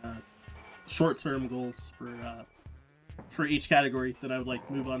my short-term goals for each category. Then I would like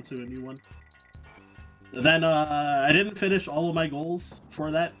move on to a new one. Then I didn't finish all of my goals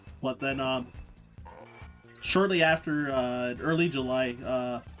for that, but then shortly after, early July,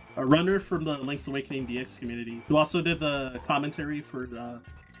 a runner from the Link's Awakening DX community, who also did the commentary for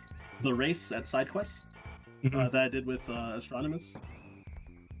the race at SideQuest that I did with Astronomus.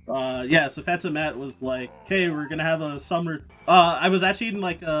 Yeah, so Phantom Matt was like, hey, we're gonna have a summer... I was actually in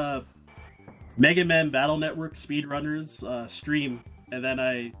like a Mega Man Battle Network speedrunners stream, and then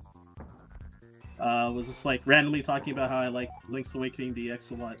I was just like randomly talking about how I like Link's Awakening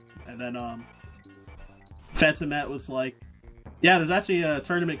DX a lot, and then Phantom Matt was like, yeah, there's actually a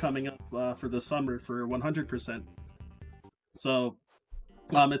tournament coming up for the summer for 100%. So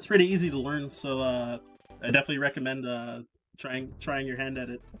it's pretty easy to learn, so I definitely recommend trying your hand at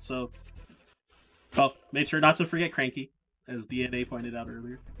it. So, well, made sure not to forget Cranky, as DNA pointed out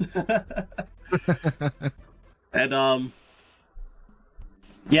earlier. And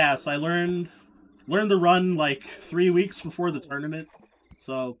yeah, so I learned the run like 3 weeks before the tournament.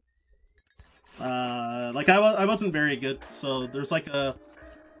 So like I wasn't very good, so there's like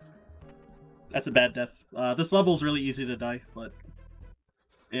that's a bad death. This level's really easy to die, but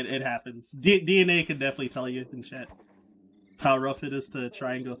it happens. DNA can definitely tell you in chat how rough it is to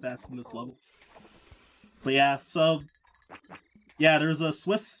try and go fast in this level. But yeah, so yeah, there's a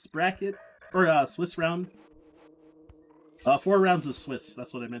Swiss bracket, or a Swiss round. 4 rounds of Swiss,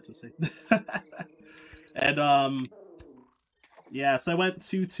 that's what I meant to say. And yeah, so I went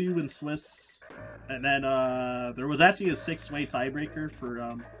 2-2 in Swiss, and then there was actually a 6-way tiebreaker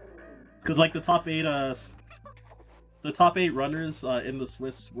for because like the top 8 runners in the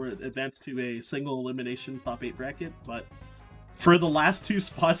Swiss were advanced to a single elimination top 8 bracket, but for the last 2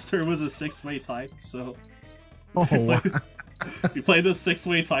 spots there was a 6-way tie. So we played the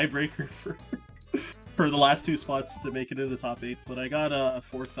 6-way tiebreaker for the last 2 spots to make it in the top 8, but I got a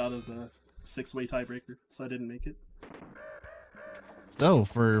 4th out of the 6-way tiebreaker, so I didn't make it. Still,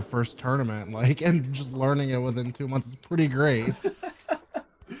 for your first tournament, like, and just learning it within 2 months is pretty great.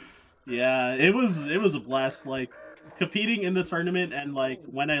 Yeah, it was a blast, like, competing in the tournament, and like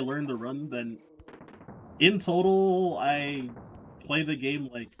when I learned the run, then in total I played the game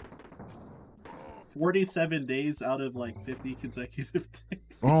like 47 days out of like 50 consecutive days.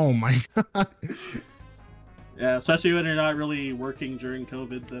 Oh my god. Yeah, especially when you're not really working during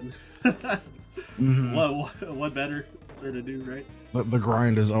COVID, then what better sort of do, right? The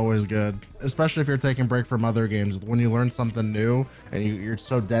grind is always good, especially if you're taking a break from other games. When you learn something new and you're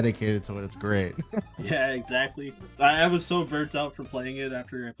so dedicated to it, it's great. Yeah, exactly. I was so burnt out from playing it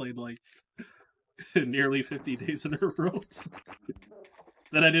after I played like nearly 50 days in a row.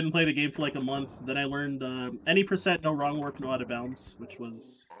 Then I didn't play the game for like a month. Then I learned any percent no wrong warp, no out of bounds, which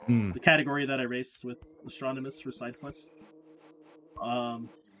was the category that I raced with Astronomus for side quests.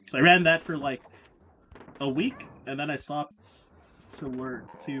 So I ran that for like a week, and then I stopped to learn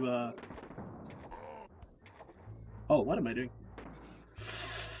to. Oh, what am I doing?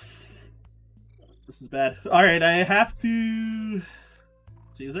 This is bad. All right, I have to.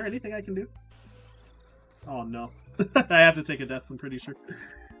 See, is there anything I can do? Oh no. I have to take a death, I'm pretty sure.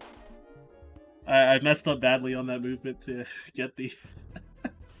 I messed up badly on that movement to get the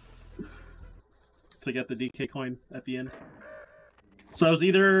to get the DK coin at the end. So it was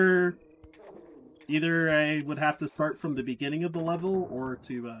either I would have to start from the beginning of the level, or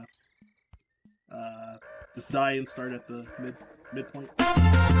to just die and start at the midpoint.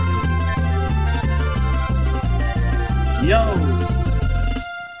 Yo!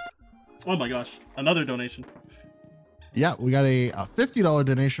 Oh my gosh, another donation. Yeah, we got a $50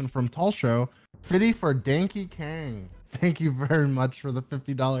 donation from Talshow. 50 for Danky Kang. Thank you very much for the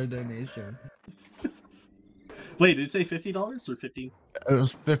 $50 donation. Wait, did it say $50 or 15? It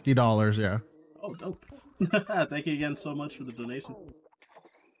was $50, yeah. Oh, dope. Thank you again so much for the donation.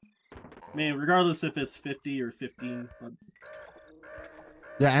 I mean, regardless if it's 50 or 15. But...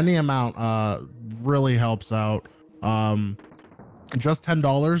 Yeah, any amount really helps out. Just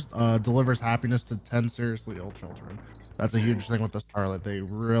 $10 delivers happiness to 10 seriously ill children. That's a huge thing with the Starlight. They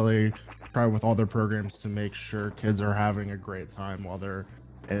really try with all their programs to make sure kids are having a great time while they're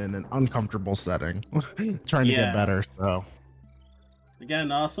in an uncomfortable setting, trying to get better. So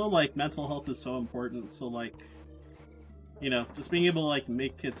again, also like mental health is so important. So like, you know, just being able to like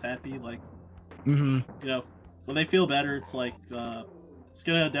make kids happy, like, you know, when they feel better, it's like it's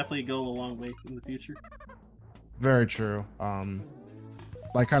gonna definitely go a long way in the future. Very true.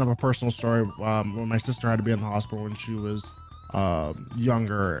 Like kind of a personal story, when my sister had to be in the hospital when she was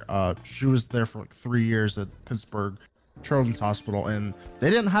younger, she was there for like 3 years at Pittsburgh Children's Hospital, and they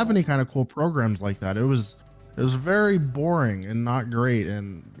didn't have any kind of cool programs like that. It was very boring and not great,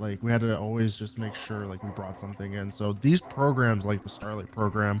 and like we had to always just make sure like we brought something in. So these programs like the Starlight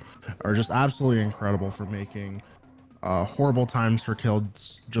program are just absolutely incredible for making horrible times for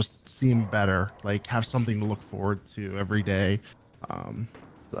kids just seem better, like have something to look forward to every day.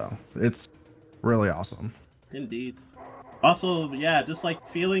 So it's really awesome. Indeed. Also, yeah, just like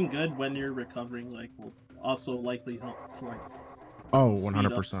feeling good when you're recovering, like, will also likely help to like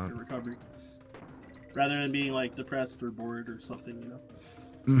 100% your recovery, rather than being like depressed or bored or something, you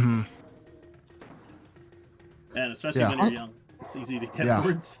know. And especially when you're young, it's easy to get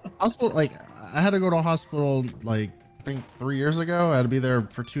bored. So. Hospital, like I had to go to a hospital like I think 3 years ago. I had to be there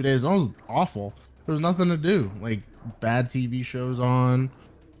for 2 days. That was awful. There was nothing to do. Like bad TV shows on,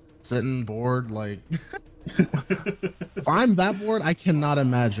 sitting bored. Like if I'm that bored, I cannot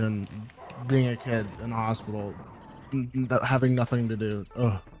imagine being a kid in a hospital having nothing to do.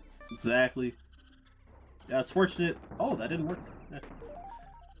 Ugh. Exactly. Yeah, it's fortunate. Oh, that didn't work. Yeah.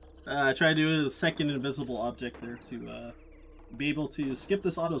 I tried to do a second invisible object there to be able to skip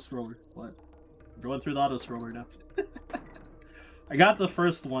this auto scroller, but I'm going through the auto scroller now. I got the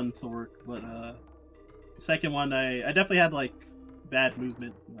first one to work, but the second one I definitely had like bad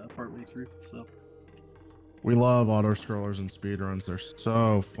movement partway through. So we love auto scrollers and speedruns. They're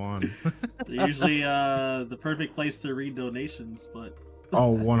so fun. They're usually the perfect place to read donations, but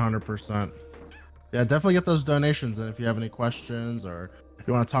 100%. Yeah, definitely get those donations, and if you have any questions or if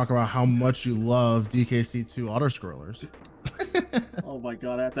you want to talk about how much you love DKC2 auto scrollers. Oh my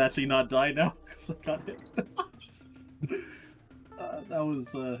god, I have to actually not die now because I got hit. That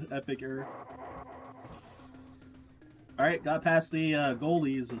was epic error. Alright, got past the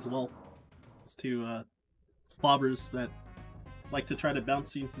goalies as well. It's two clobbers that like to try to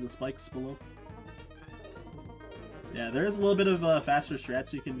bounce you into the spikes below. So yeah, there is a little bit of faster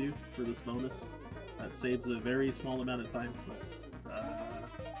strats you can do for this bonus. That saves a very small amount of time, but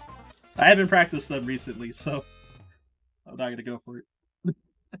I haven't practiced them recently, so I'm not gonna go for it.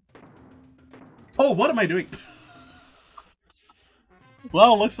 Oh, what am I doing?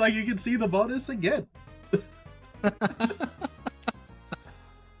 Well, looks like you can see the bonus again. I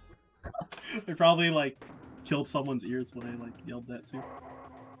probably like killed someone's ears when I like yelled that too.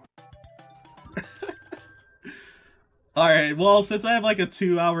 All right. Well, since I have like a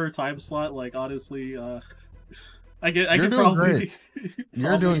 2-hour time slot, like honestly, I could probably.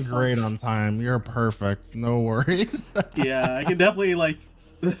 You're doing great on time. You're perfect. No worries. Yeah, I can definitely like.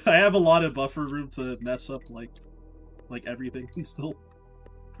 I have a lot of buffer room to mess up like everything and still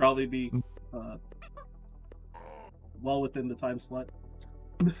probably be well within the time slot.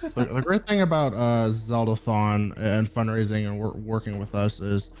 The great thing about Zeldathon and fundraising and working with us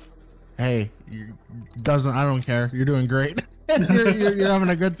is, hey, I don't care. You're doing great. you're having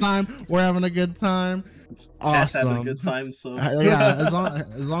a good time. We're having a good time. Chat's Awesome. having a good time. So yeah, as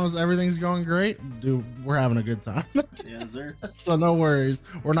long as everything's going great, dude, we're having a good time. Yeah, sir. So no worries.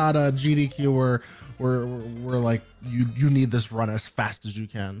 We're not a GDQ. We're like you need this run as fast as you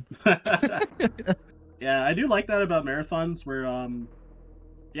can. Yeah, I do like that about marathons where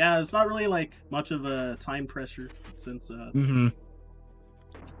yeah, it's not really like much of a time pressure since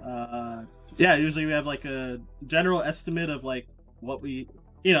yeah, usually we have like a general estimate of like what we,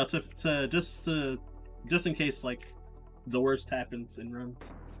 you know, to just in case like the worst happens in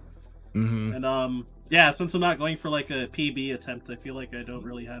runs. And yeah, since I'm not going for like a PB attempt, I feel like I don't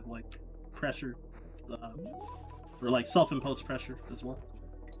really have like pressure or like self-imposed pressure as well.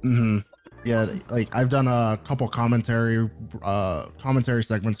 Yeah, like I've done a couple commentary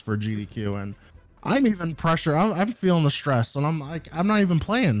segments for GDQ, and I'm even pressure. I'm feeling the stress, and I'm like, I'm not even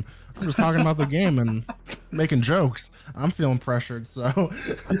playing. I'm just talking about the game and making jokes. I'm feeling pressured, so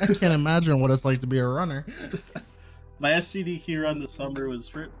I can't imagine what it's like to be a runner. My SGDQ run this summer was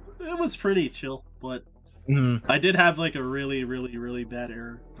pretty chill, but I did have like a really bad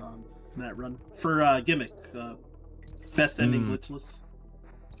error in that run for gimmick, best ending glitchless.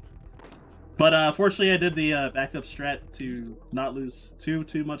 But fortunately, I did the backup strat to not lose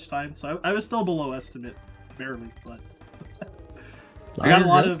too much time, so I was still below estimate, barely. But I got a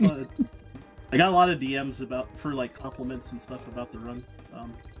lot of DMs for like compliments and stuff about the run. A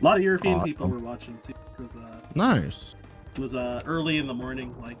lot of European people were watching too, because nice. It was early in the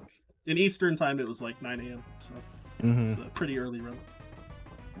morning, like in Eastern time. It was like 9 a.m. So it's a pretty early run.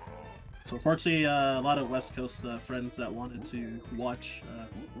 So fortunately, a lot of West Coast friends that wanted to watch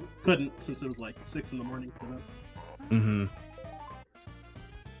couldn't, since it was like 6 in the morning for them.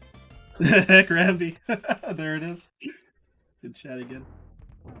 Heck, Ramby. There it is. Good chat again.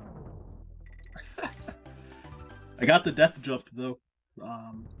 I got the death jump though,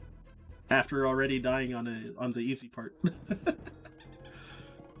 after already dying on the easy part.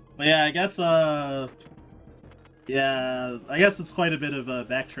 But yeah, I guess yeah, I guess it's quite a bit of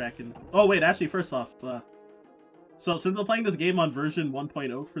backtracking. Oh wait, actually, first off, so since I'm playing this game on version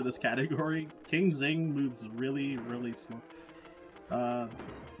 1.0 for this category, King Zing moves really slow.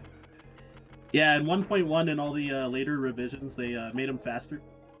 Yeah, in 1.1 and all the later revisions, they made him faster,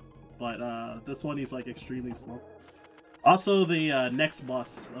 but this one he's like extremely slow. Also, the next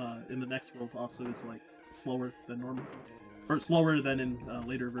boss in the next world also is like slower than normal, or slower than in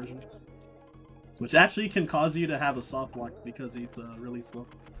later versions. Which actually can cause you to have a soft lock because he's really slow.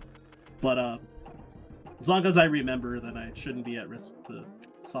 But as long as I remember, then I shouldn't be at risk to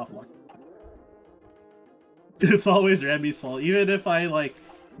soft lock. It's always Ramby's fault. Even if I like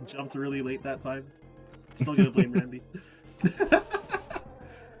jumped really late that time, I'm still gonna blame Ramby.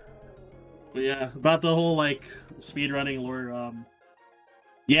 But yeah, about the whole like speedrunning lore.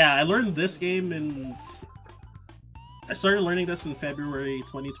 Yeah, I learned this game I started learning this in February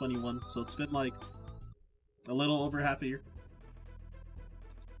 2021, so it's been like a little over half a year.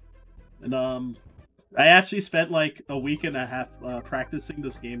 And I actually spent like a week and a half practicing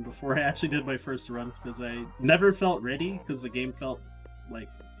this game before I actually did my first run, because I never felt ready, because the game felt like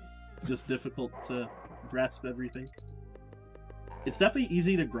just difficult to grasp everything. It's definitely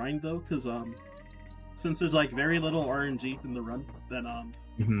easy to grind though, because since there's like very little RNG in the run, then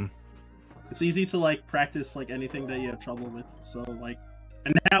it's easy to like practice like anything that you have trouble with. So like,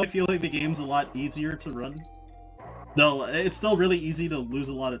 and now I feel like the game's a lot easier to run. No, it's still really easy to lose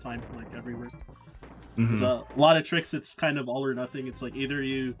a lot of time like everywhere. There's a lot of tricks. It's kind of all or nothing. It's like either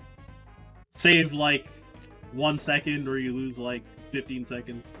you save like 1 second or you lose like 15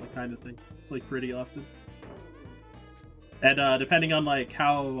 seconds, like kind of thing, like pretty often. And depending on like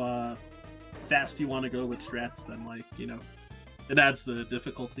how fast you want to go with strats, then like, you know, it adds the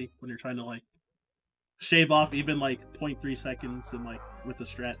difficulty when you're trying to like shave off even like 0.3 seconds and like with the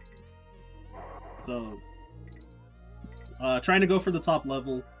strat. So trying to go for the top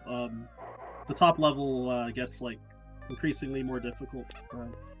level gets like increasingly more difficult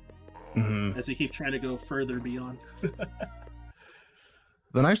as you keep trying to go further beyond.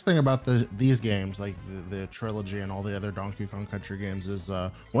 The nice thing about these games, like the trilogy and all the other Donkey Kong Country games, is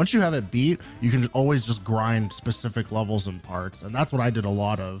once you have it beat, you can always just grind specific levels and parts, and that's what I did a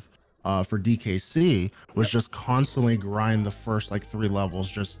lot of for DKC, was just constantly grind the first like 3 levels,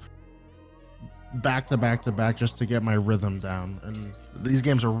 just back to back to back, just to get my rhythm down. And these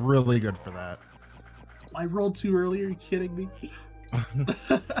games are really good for that. I rolled too early. Are you kidding me?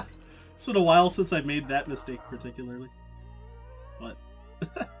 It's been a while since I made that mistake, particularly. But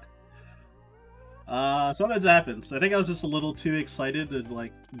sometimes it happens. I think I was just a little too excited to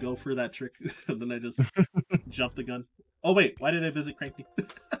like go for that trick, and then I just jumped the gun. Oh wait, why did I visit Cranky?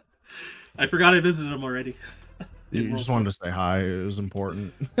 I forgot I visited him already. You just wanted to say hi. It was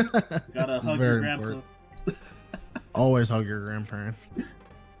important. Gotta hug your grandpa. Always hug your grandparents.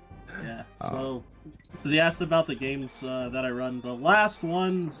 Yeah. So he asked about the games that I run. The last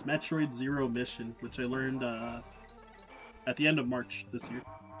one's Metroid Zero Mission, which I learned at the end of March this year.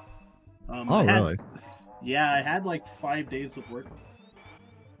 Really? Yeah, I had like 5 days of work.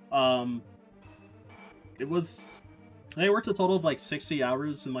 It was, I worked a total of like 60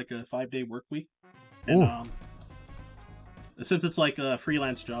 hours in like a 5-day work week. And since it's like a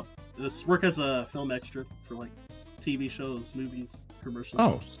freelance job, this work as a film extra for like TV shows, movies, commercials.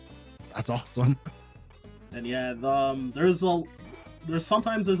 Oh, that's awesome. And yeah, there's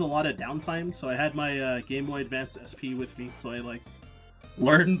sometimes there's a lot of downtime, so I had my Game Boy Advance SP with me, so I like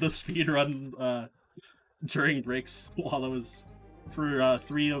learned the speed run during breaks while I was for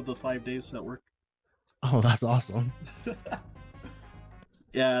 3 of the 5 days at work. Oh, that's awesome.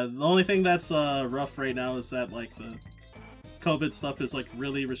 Yeah, the only thing that's rough right now is that like the COVID stuff is like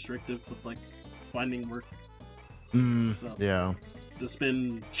really restrictive with like finding work. So, yeah. Just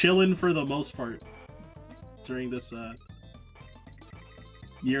been chilling for the most part during this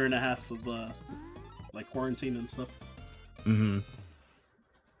year and a half of like quarantine and stuff.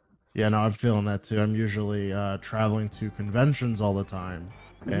 Yeah, no, I'm feeling that too. I'm usually traveling to conventions all the time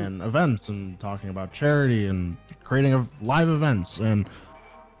and events and talking about charity and creating live events and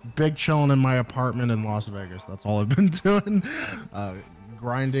big chilling in my apartment in Las Vegas. That's all I've been doing.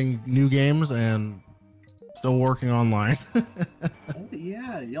 Grinding new games and still working online. Oh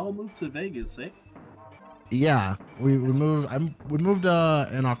yeah, y'all moved to Vegas, eh? Yeah, we moved. We moved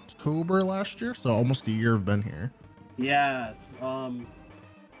in October last year, so almost a year I've been here. Yeah, I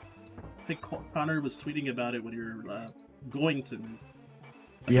think Connor was tweeting about it when you were going to move.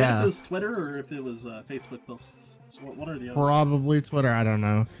 I forget if it was Twitter or if it was Facebook posts. So what are the other? Probably Twitter. I don't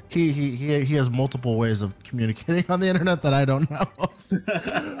know. He has multiple ways of communicating on the internet that I don't know.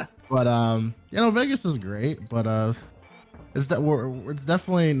 But you know, Vegas is great. But it's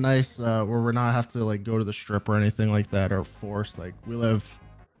definitely nice where we're not have to like go to the strip or anything like that or forced. Like we live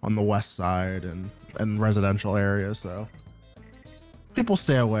on the west side and residential areas, so people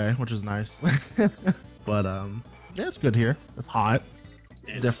stay away, which is nice. But yeah, it's good here. It's hot.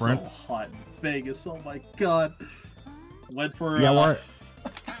 It's different. So hot in Vegas. Oh my god. Went for Evo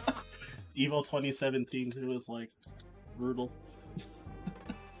 2017. It was like brutal.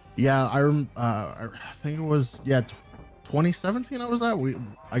 Yeah, I think it was 2017 I was at.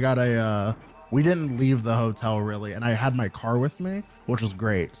 We didn't leave the hotel really, and I had my car with me, which was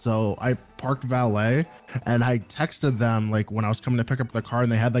great. So I parked valet, and I texted them like when I was coming to pick up the car, and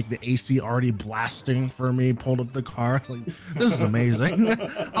they had like the AC already blasting for me. Pulled up the car, like this is amazing. I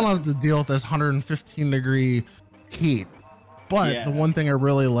don't have to deal with this 115-degree heat. But the one thing I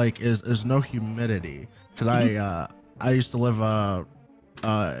really like is no humidity, because I used to live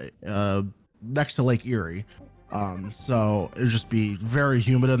next to Lake Erie. So it'd just be very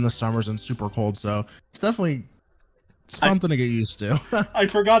humid in the summers and super cold. So it's definitely something to get used to. I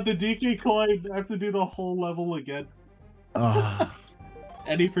forgot the DK coin. I have to do the whole level again.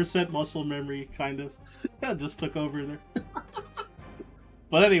 Any percent muscle memory, kind of. Just took over there.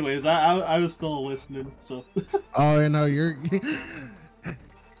 But anyways, I was still listening, so. Oh, you know, you're.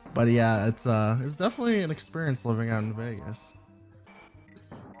 But yeah, it's definitely an experience living out in Vegas.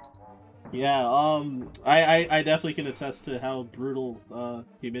 Yeah, I definitely can attest to how brutal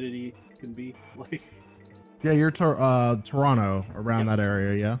humidity can be. Like, yeah, you're Toronto, around that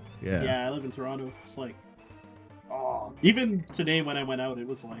area, yeah. Yeah, I live in Toronto. It's like, oh, even today when I went out, it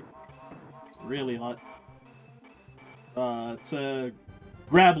was like really hot. To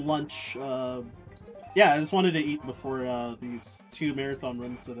grab lunch, yeah, I just wanted to eat before these 2 marathon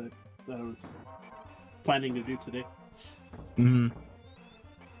runs that I was planning to do today.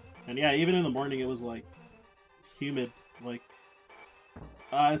 And yeah, even in the morning, it was like humid. Like,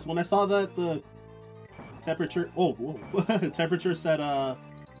 it's when I saw that the temperature. Oh, whoa. Temperature said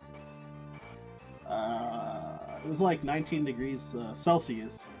it was like 19 degrees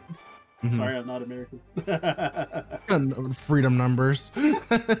Celsius. Sorry, I'm not American. Freedom numbers.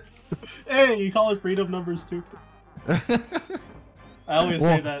 Hey, you call it freedom numbers too? I always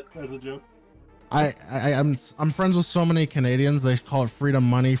say that as a joke. I'm friends with so many Canadians. They call it freedom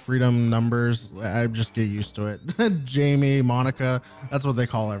money, freedom numbers. I just get used to it. Jamie, Monica, that's what they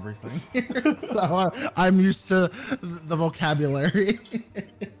call everything. So I'm used to the vocabulary.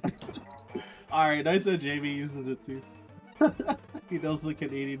 All right, I said Jamie uses it too. He knows the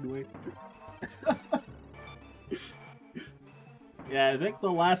Canadian way. Yeah, I think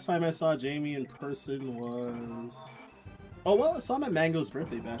the last time I saw Jamie in person was... Oh, well, I saw him at Mango's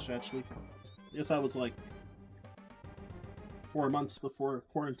birthday bash, actually. I guess that was like 4 months before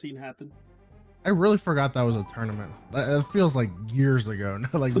quarantine happened. I really forgot that was a tournament. It feels like years ago,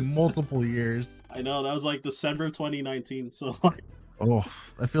 like multiple years. I know, that was like December 2019, so like... Oh,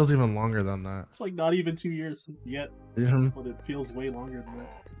 that feels even longer than that. It's like not even 2 years yet, but it feels way longer than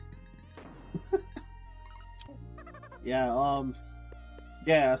that.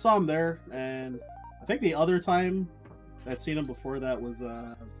 Yeah, I saw him there, and I think the other time I'd seen him before that was,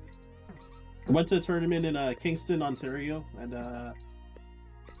 I went to a tournament in Kingston, Ontario, and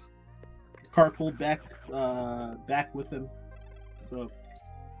carpooled back with him. So,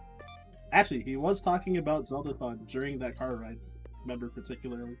 actually, he was talking about Zeldathon during that car ride. Remember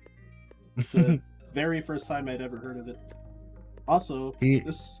particularly. It's the very first time I'd ever heard of it. Also,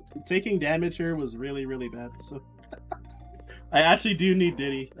 this taking damage here was really, really bad. So I actually do need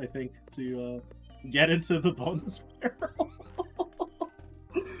Diddy, I think, to get into the bonus barrel.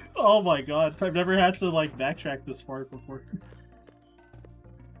 Oh my god, I've never had to like backtrack this far before.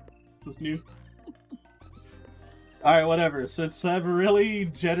 This is new. Alright, whatever. Since I have a really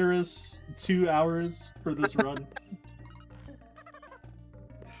generous 2 hours for this run,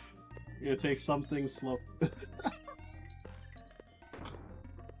 I'm gonna take something slow.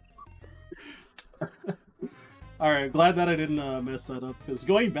 Alright, glad that I didn't mess that up, because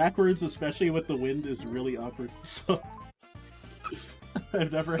going backwards, especially with the wind, is really awkward, so...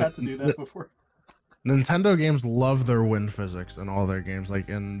 I've never had to do that before. Nintendo games love their wind physics in all their games, like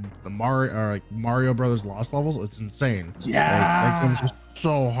in the Mario Brothers Lost levels, it's insane. Yeah! That game's just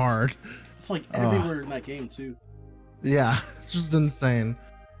so hard. It's like everywhere in that game, too. Yeah, it's just insane.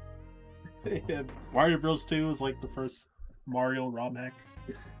 Yeah, Mario Bros. 2 is like the first Mario ROM hack.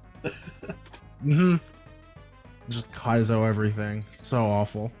 Just Kaizo everything. So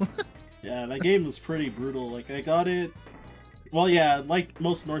awful. Yeah, that game was pretty brutal. Like, I got it... Well, yeah, like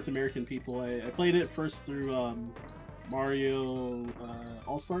most North American people, I played it first through Mario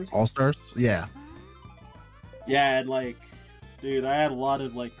All-Stars. All-Stars? Yeah. Yeah, and like, dude, I had a lot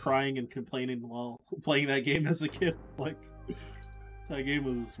of like crying and complaining while playing that game as a kid. Like, that game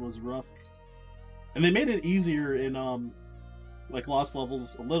was rough. And they made it easier in like Lost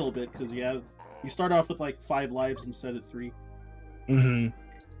Levels a little bit, because you start off with like 5 lives instead of 3.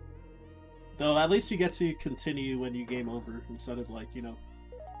 Though at least you get to continue when you game over instead of like, you know,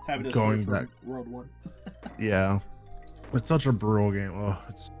 having to start from World 1. Yeah. It's such a brutal game. Oh,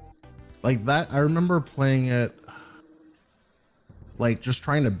 it's like that. I remember playing it, like just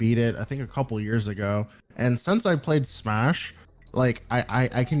trying to beat it, I think a couple years ago. And since I played Smash, like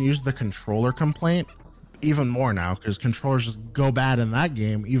I can use the controller complaint even more now, because controllers just go bad in that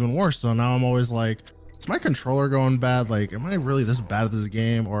game even worse. So now I'm always like, is my controller going bad? Like, am I really this bad at this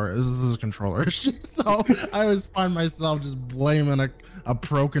game, or is this a controller issue? So I always find myself just blaming a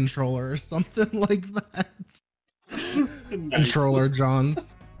pro controller or something like that. Nice. Controller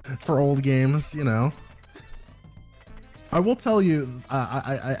Johns for old games, you know. I will tell you,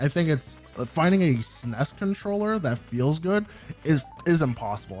 I think it's finding a SNES controller that feels good is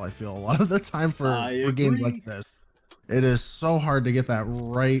impossible. I feel a lot of the time for games like this. It is so hard to get that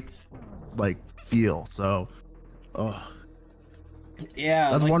right, like, feel. So,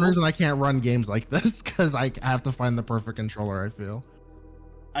 yeah, that's like one reason I can't run games like this, because I have to find the perfect controller.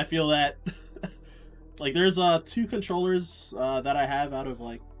 I feel that. Like, there's 2 controllers that I have out of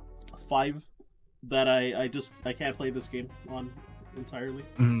like 5 that I can't play this game on entirely.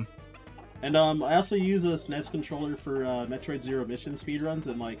 And I also use a SNES controller for Metroid Zero Mission speedruns,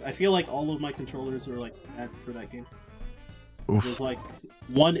 and like I feel like all of my controllers are like bad for that game. Oof. There's like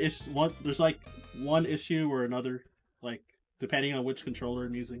one issue or another, like depending on which controller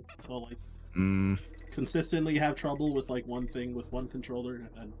I'm using. So like consistently have trouble with like one thing with one controller, and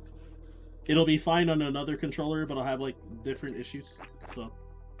then it'll be fine on another controller, but I'll have like different issues. So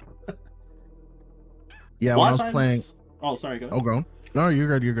yeah, when I was playing. Oh, sorry, go. Oh, go. No, you're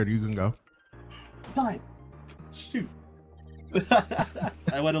good. You're good. You can go. Die. Shoot.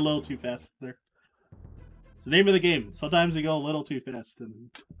 I went a little too fast there. It's the name of the game. Sometimes you go a little too fast and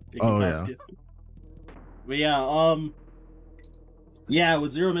it can cost you. But yeah,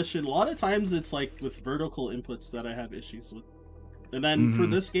 with Zero Mission, a lot of times it's like with vertical inputs that I have issues with. And then for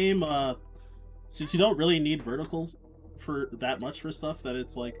this game, since you don't really need verticals for that much for stuff, that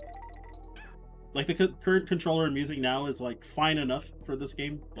it's like the current controller I'm using now is like fine enough for this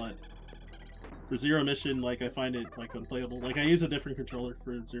game, but for Zero Mission, like I find it like unplayable. Like I use a different controller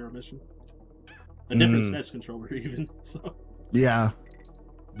for Zero Mission, a different SNES controller even. So yeah,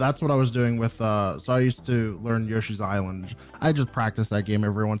 that's what I was doing with. So I used to learn Yoshi's Island. I just practiced that game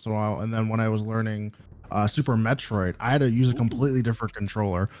every once in a while, and then when I was learning Super Metroid, I had to use a completely different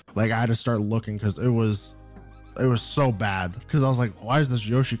controller. Like I had to start looking because it was so bad. Because I was like, why is this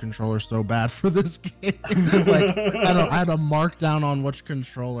Yoshi controller so bad for this game? Like I had to mark down on which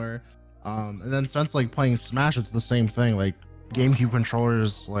controller. And then since like playing Smash, it's the same thing. Like GameCube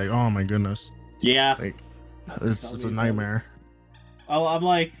controllers, like oh my goodness. Yeah, like it's a nightmare. I'm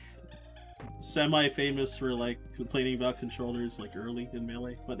like semi-famous for like complaining about controllers like early in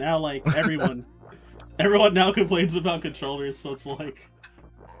Melee, but now like everyone now complains about controllers, so it's like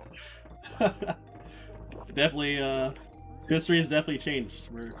definitely history has definitely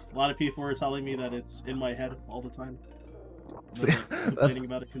changed, where a lot of people are telling me that it's in my head all the time. Like, complaining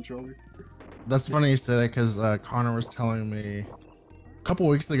about a controller. That's funny you say that, because Connor was telling me a couple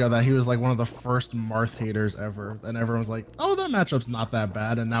weeks ago that he was like one of the first Marth haters ever, and everyone's like, oh, that matchup's not that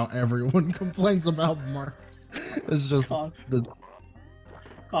bad, and now everyone complains about Marth. It's just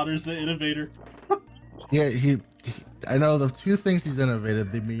Connor's the innovator. Yeah, I know the two things he's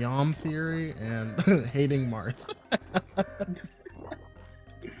innovated: the Meowm theory and hating Marth.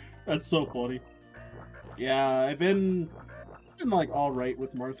 That's so funny. Yeah, I've been like all right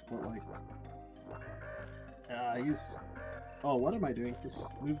with Marth, but like, he's. Oh, what am I doing? This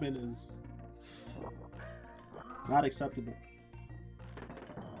movement is not acceptable.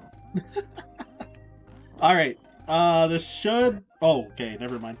 All right. This should. Oh, okay.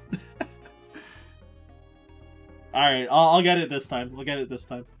 Never mind. All right. I'll get it this time. I'll get it this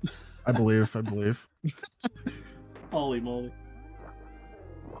time. I believe. Holy moly.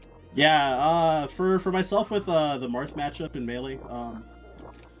 Yeah. For myself with the Marth matchup in Melee, I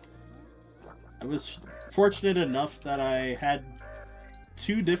was fortunate enough that I had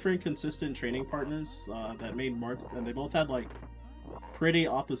two different consistent training partners that made Marth, and they both had like pretty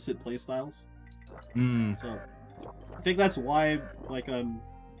opposite playstyles. So I think that's why like I'm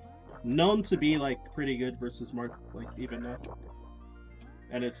known to be like pretty good versus Marth, like even now.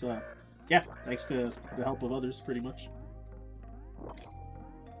 And it's yeah, thanks to the help of others pretty much.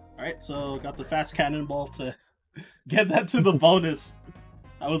 Alright, so got the fast cannonball to get that to the bonus.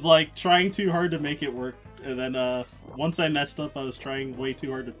 I was like trying too hard to make it work, and then once I messed up, I was trying way too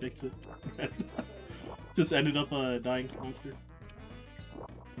hard to fix it. Just ended up dying after.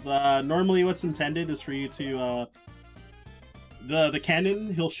 Normally what's intended is for you to the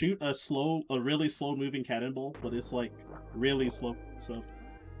cannon, he'll shoot a really slow moving cannonball, but it's like really slow, so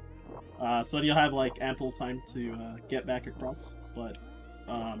you'll have like ample time to get back across. But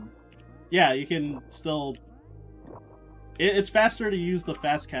yeah, you can still. It's faster to use the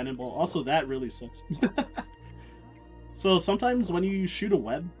fast cannonball. Also, that really sucks. So sometimes when you shoot a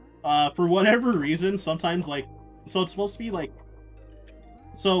web, for whatever reason, sometimes like, so it's supposed to be like,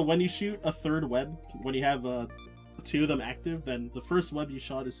 so when you shoot a third web, when you have two of them active, then the first web you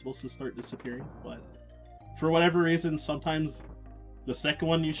shot is supposed to start disappearing. But for whatever reason, sometimes the second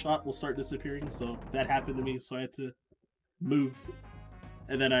one you shot will start disappearing. So that happened to me. So I had to move,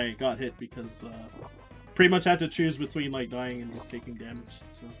 and then I got hit because. Pretty much had to choose between like dying and just taking damage.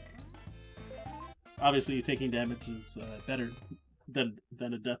 So obviously taking damage is better than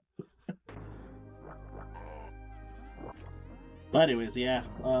a death. But anyways, yeah.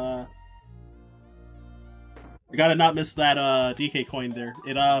 I gotta not miss that DK coin there.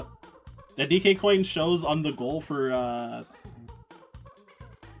 It that DK coin shows on the goal for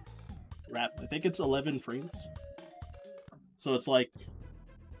wrap. I think it's 11 frames. So it's like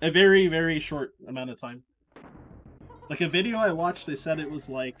a very, very short amount of time. Like a video I watched, they said it was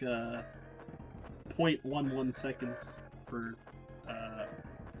like 0.11 seconds for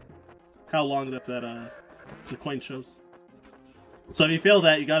how long that the coin shows. So if you fail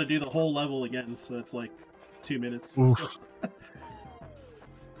that, you got to do the whole level again. So it's like 2 minutes. So,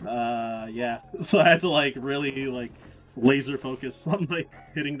 yeah. So I had to like really like laser focus on like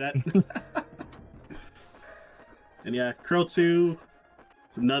hitting that. And yeah, Crow 2.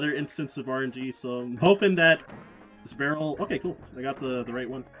 It's another instance of RNG, so I'm hoping that this barrel... Okay, cool. I got the right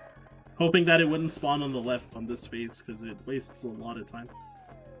one. Hoping that it wouldn't spawn on the left on this phase, because it wastes a lot of time.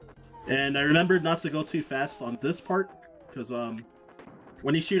 And I remembered not to go too fast on this part, because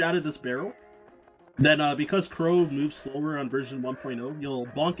when you shoot out of this barrel, then because Crow moves slower on version 1.0, you'll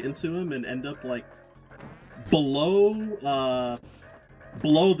bonk into him and end up like below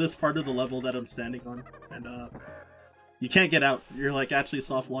this part of the level that I'm standing on, and you can't get out. You're like actually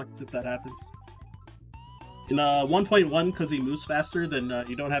soft locked if that happens. In 1.1, because he moves faster, then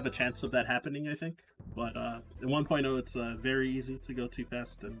you don't have a chance of that happening, I think. But in 1.0, it's very easy to go too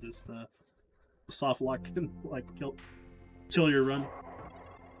fast and just soft lock and like kill your run.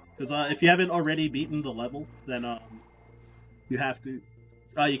 Because if you haven't already beaten the level, then you have to.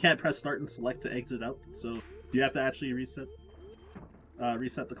 You can't press start and select to exit out, so you have to actually reset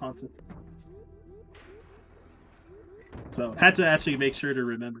the content. So had to actually make sure to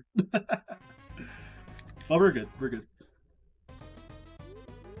remember. Oh, we're good. We're good.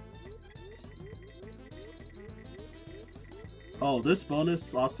 Oh, this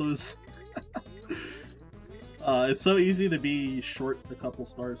bonus also is. It's so easy to be short a couple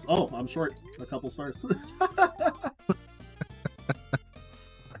stars. Oh, I'm short a couple stars.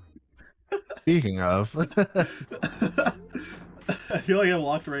 Speaking of. I feel like I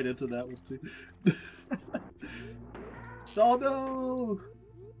walked right into that one too. Oh no!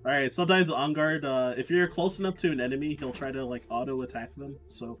 Alright, sometimes on guard, if you're close enough to an enemy, he'll try to like auto attack them,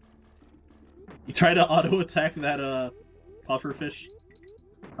 so you try to auto attack that pufferfish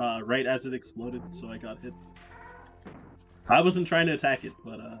right as it exploded, so I got hit. I wasn't trying to attack it,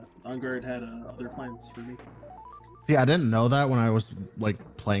 but on guard had other plans for me. See, I didn't know that when I was like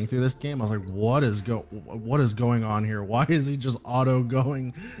playing through this game. I was like, what is going on here? Why is he just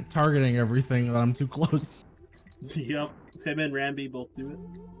targeting everything that I'm too close? Yep, him and Rambi both do it.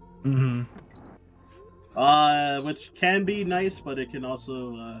 Mm-hmm. Which can be nice, but it can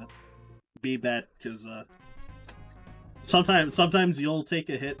also be bad, because sometimes you'll take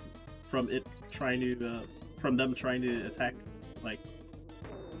a hit from them trying to attack, like,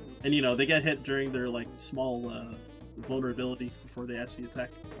 and you know, they get hit during their like small vulnerability before they actually attack.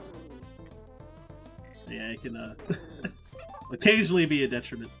 So yeah, it can occasionally be a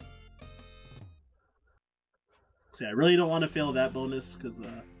detriment. So yeah, I really don't want to fail that bonus, because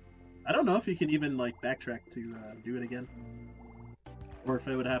I don't know if you can even like backtrack to do it again, or if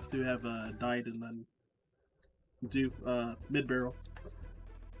I would have to have died and then do mid barrel.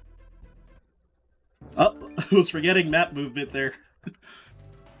 Oh, I was forgetting map movement there.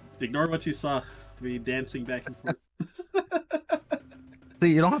 Ignore what you saw. Me dancing back and forth. See,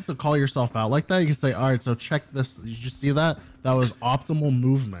 you don't have to call yourself out like that. You can say, all right, so check this. You just see that? That was optimal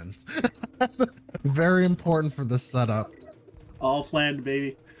movement. Very important for this setup. All planned,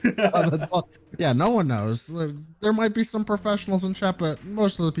 baby. Yeah, no one knows. There might be some professionals in chat, but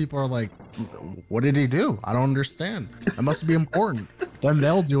most of the people are like, what did he do? I don't understand. That must be important. Then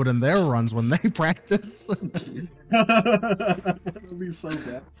they'll do it in their runs when they practice. That'd be so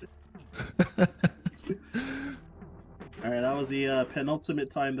bad. Alright, that was the penultimate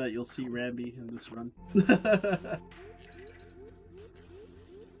time that you'll see Rambi in this run. The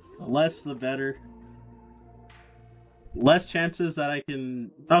less the better. Less chances that I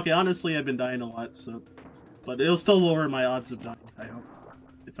can... Okay, honestly, I've been dying a lot, so... But it'll still lower my odds of dying, I hope.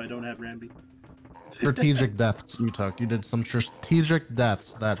 If I don't have Rambi. Strategic deaths you took. You did some strategic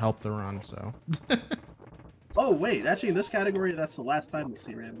deaths that helped the run, so... Oh, wait. Actually, in this category, that's the last time we'll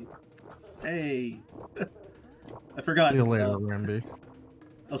see Rambi. Hey! I forgot. See you later, Rambi.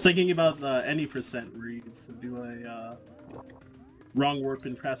 I was thinking about the any percent where you do a wrong warp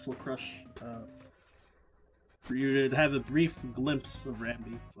in Castle Crush. You'd have a brief glimpse of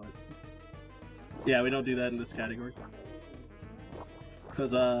Rambi, but yeah, we don't do that in this category.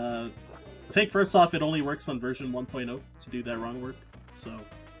 Because I think first off, it only works on version 1.0 to do that wrong warp, so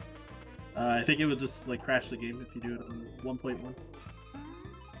I think it would just like crash the game if you do it on 1.1.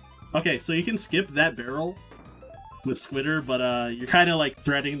 Okay, so you can skip that barrel with Squitter, but you're kind of like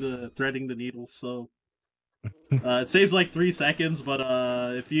threading the needle, so it saves like 3 seconds, but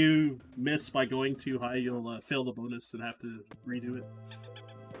if you miss by going too high, you'll fail the bonus and have to redo it.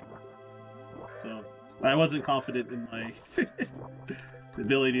 So I wasn't confident in my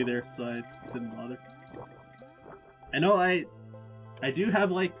ability there, so I just didn't bother. I know I did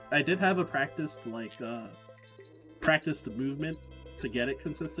have a practiced movement to get it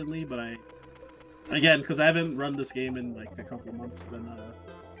consistently, but again, because I haven't run this game in like a couple months, then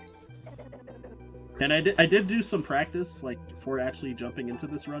and I did do some practice like before actually jumping into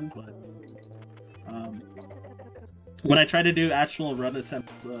this run, but when I tried to do actual run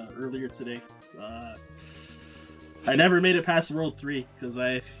attempts earlier today, I never made it past World 3 because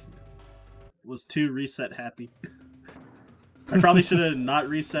I was too reset happy. I probably should have not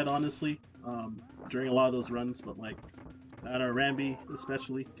reset, honestly, during a lot of those runs, but like, I don't know, Rambi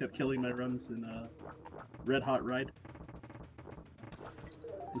especially kept killing my runs in Red Hot Ride.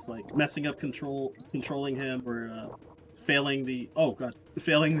 Just like messing up controlling him, or failing the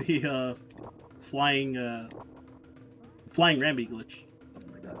flying Rambi glitch. Oh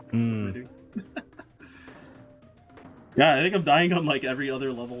my god. What am I doing? Yeah, I think I'm dying on like every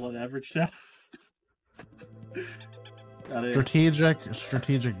other level on average now. Strategic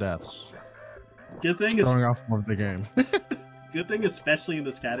deaths. Good thing is throwing off more of the game. Good thing, especially in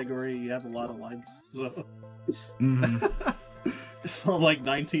this category, you have a lot of lives. So, so like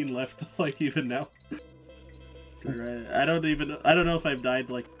 19 left, like even now. Right. I don't know if I've died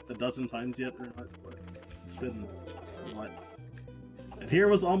like a dozen times yet or not, but it's been a lot. And here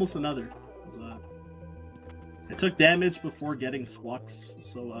was almost another. I took damage before getting squawks,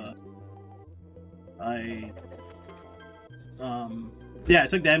 so I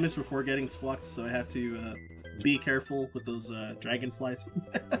took damage before getting squawks, so I had to be careful with those dragonflies.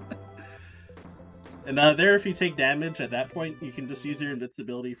 And there, if you take damage at that point, you can just use your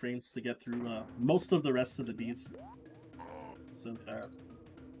invincibility frames to get through most of the rest of the bees. So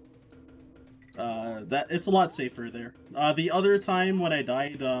that it's a lot safer there. The other time when I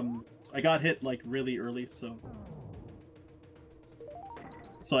died, I got hit like really early, so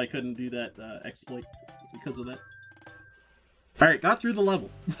I couldn't do that exploit because of that. All right, got through the level.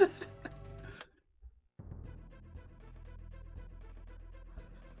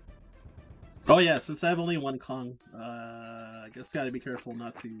 Oh yeah, since I have only one Kong, I guess gotta be careful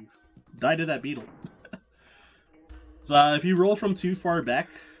not to die to that beetle. So if you roll from too far back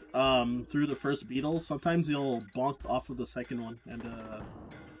through the first beetle, sometimes you'll bonk off of the second one,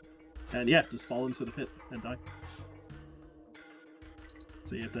 and yeah, just fall into the pit and die.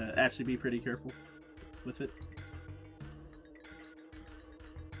 So you have to actually be pretty careful with it.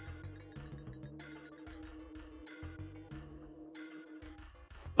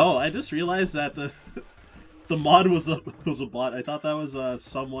 Oh, I just realized that the mod was a bot. I thought that was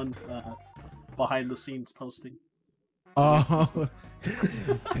someone behind the scenes posting. Oh,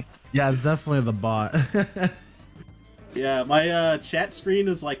 yeah, it's definitely the bot. Yeah, my chat screen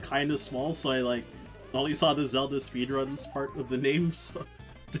is like kind of small, so I like only saw the Zelda speedruns part of the name, so I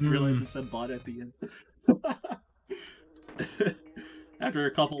didn't realize it said bot at the end. After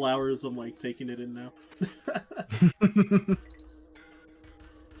a couple hours, I'm like taking it in now.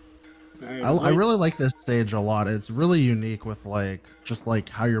 Right, I really like this stage a lot. It's really unique with like just like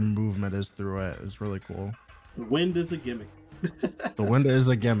how your movement is through it. It's really cool. The wind is a gimmick. The wind is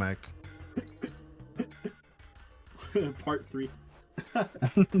a gimmick. Part 3.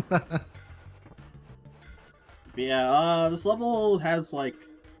 Yeah, this level has like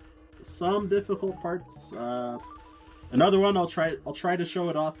some difficult parts. Another one I'll try to show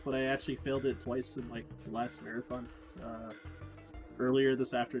it off, but I actually failed it twice in like the last marathon earlier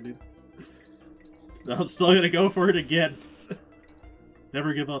this afternoon. I'm still gonna go for it again.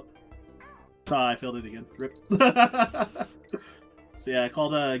 Never give up. Ah, I failed it again. Rip. So yeah, I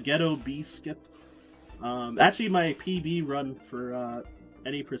called a Ghetto B skip. Actually, my PB run for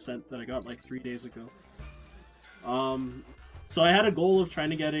any percent that I got like 3 days ago. So I had a goal of trying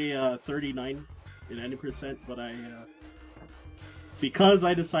to get a 39 in any percent, but because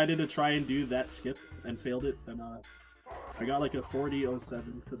I decided to try and do that skip and failed it, and I got like a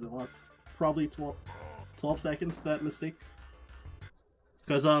 40.07 because I lost probably 12 seconds to that mistake.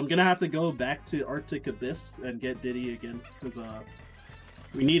 Because I'm gonna have to go back to Arctic Abyss and get Diddy again, because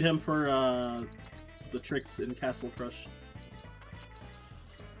we need him for the tricks in Castle Crush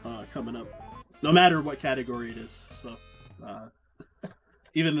coming up. No matter what category it is, so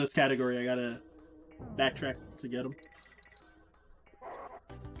even in this category, I gotta backtrack to get him.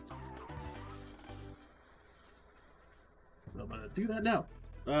 So I'm gonna do that now.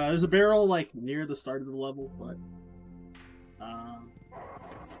 There's a barrel like near the start of the level, but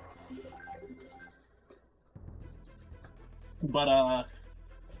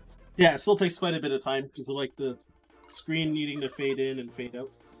yeah, it still takes quite a bit of time because of like the screen needing to fade in and fade out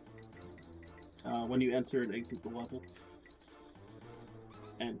when you enter and exit the level,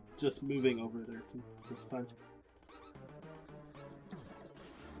 and just moving over there too this time.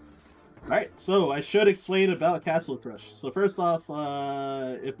 Alright, so I should explain about Castle Crush. So first off,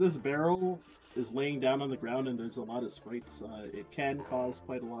 if this barrel is laying down on the ground and there's a lot of sprites, it can cause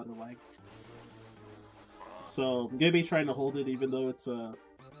quite a lot of lag. So I'm gonna be trying to hold it, even though it's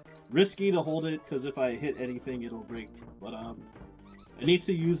risky to hold it, because if I hit anything, it'll break. But I need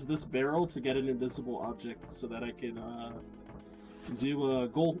to use this barrel to get an invisible object so that I can do a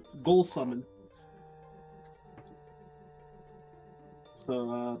goal summon.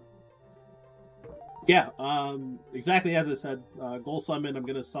 So, yeah, exactly as I said, goal summon, I'm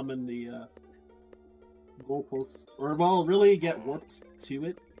gonna summon the goalpost, or well, really get warped to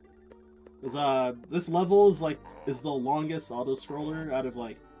it. Cause this level is the longest auto scroller out of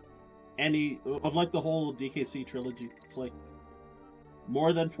like any of like the whole DKC trilogy. It's like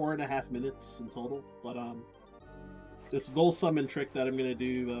more than 4.5 minutes in total. But this goal summon trick that I'm gonna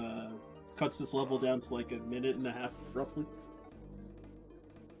do cuts this level down to like 1.5 minutes roughly.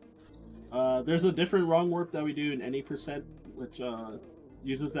 There's a different wrong warp that we do in any percent, which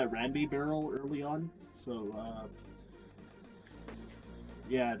uses that Rambi barrel early on. So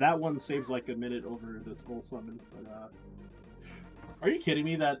yeah, that one saves like 1 minute over this goal summon. But are you kidding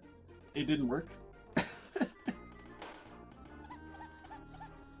me that it didn't work?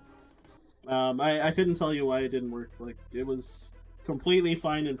 I couldn't tell you why it didn't work. Like, it was completely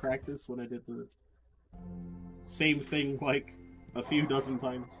fine in practice when I did the same thing like a few dozen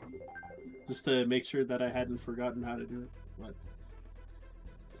times, just to make sure that I hadn't forgotten how to do it.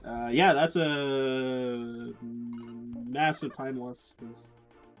 But yeah, that's a massive time loss, because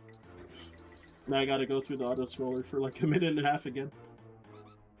now I gotta go through the auto scroller for like 1.5 minutes again.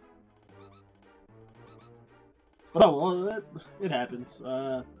 But oh well, it happens.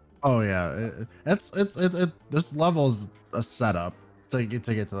 Oh yeah, this level is a setup to get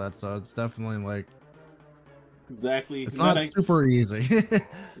to that, so it's definitely like exactly. It's not super easy.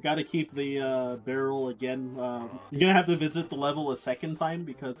 Gotta keep the barrel again. You're gonna have to visit the level a second time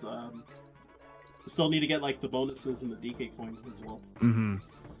because still need to get like the bonuses and the DK coin as well. Mm-hmm.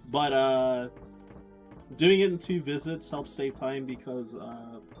 But doing it in 2 visits helps save time because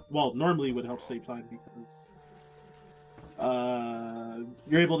well, normally would help save time because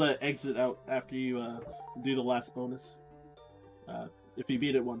you're able to exit out after you do the last bonus if you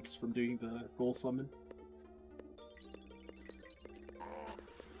beat it once from doing the goal summon.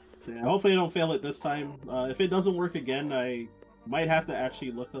 So yeah, hopefully I don't fail it this time. If it doesn't work again, I might have to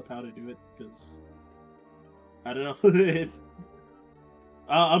actually look up how to do it, because I don't know.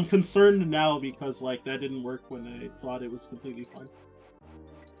 I'm concerned now because like that didn't work when I thought it was completely fine.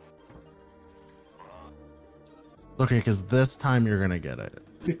 Okay, because this time you're gonna get it.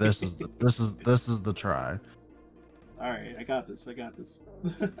 This is the try. All right, I got this. I got this.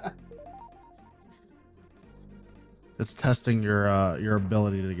 It's testing your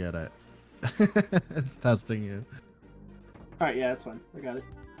ability to get it. It's testing you. All right, yeah, that's fine. I got it.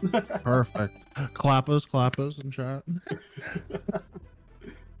 Perfect. Clappos in chat.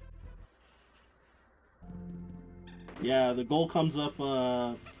 Yeah, the goal comes up.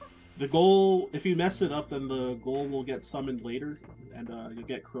 The goal, if you mess it up, then the goal will get summoned later, and you'll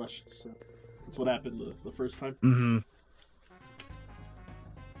get crushed. So that's what happened the first time. Mm-hmm.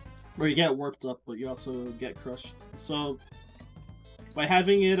 Or you get warped up, but you also get crushed. So by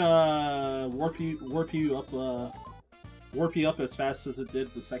having it warp you up as fast as it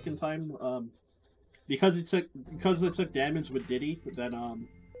did the second time, because it took damage with Diddy, then you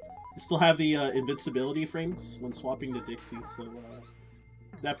still have the invincibility frames when swapping to Dixie, so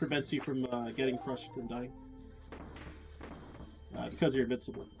that prevents you from getting crushed and dying. Because you're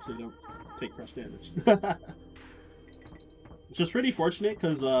invincible, so you don't take crush damage. Which is pretty fortunate,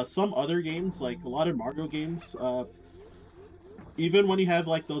 because some other games, like a lot of Mario games, even when you have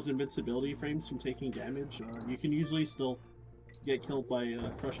like those invincibility frames from taking damage, you can usually still get killed by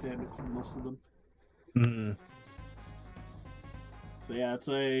crush damage in most of them. Mm-hmm. So yeah, it's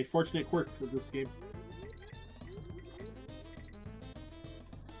a fortunate quirk of this game.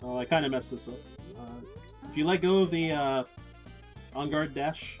 Oh, I kind of messed this up. If you let go of the on guard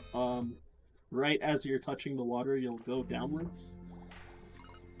dash, right as you're touching the water, you'll go downwards.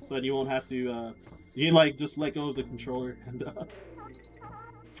 So then you won't have to, you can like just let go of the controller and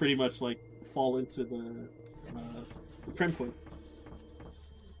pretty much like fall into the frame point.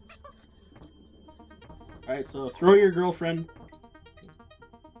 Alright, so throw your girlfriend.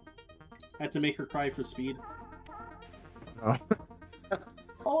 Had to make her cry for speed. Oh.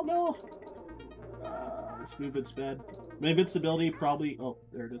 Oh no! This movement's bad. My invincibility probably... Oh,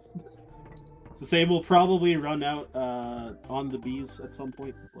 there it is. The same will probably run out on the bees at some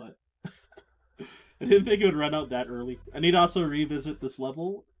point, but I didn't think it would run out that early. I need to also revisit this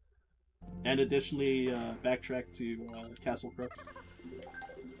level, and additionally backtrack to Castle Crush.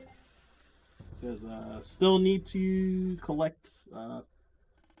 Because still need to collect...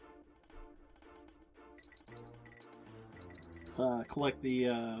 collect the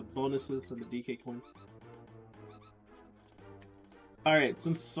bonuses and the DK coins. Alright,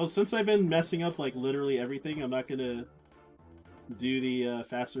 since I've been messing up like literally everything, I'm not gonna do the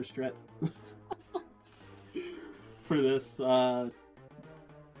faster strat for this.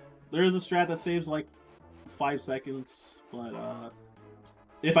 there is a strat that saves like 5 seconds, but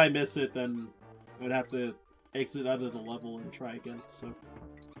if I miss it, then I would have to exit out of the level and try again. So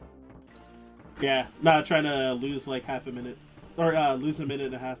yeah, not trying to lose like half a minute or lose a minute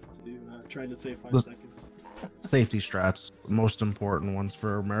and a half to trying to save 5 seconds. Safety strats, most important ones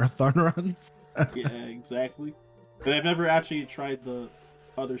for marathon runs. Yeah, exactly. But I've never actually tried the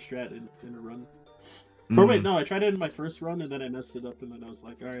other strat in a run. Or wait, no, I tried it in my first run and then I messed it up and then I was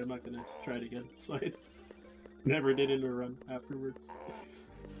like, alright, I'm not gonna try it again. So I never did it in a run afterwards.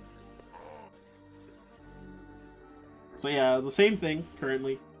 So yeah, the same thing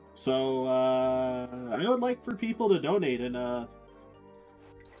currently. So I would like for people to donate and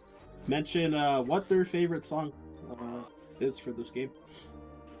mention what their favorite song is for this game.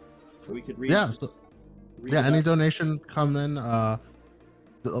 So we could read. Yeah, any donation come in.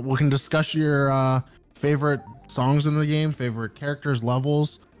 We can discuss your favorite songs in the game, favorite characters,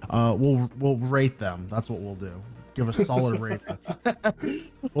 levels. We'll rate them. That's what we'll do. Give a solid rating.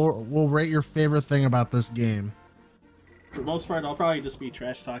 We'll rate your favorite thing about this game. For the most part, I'll probably just be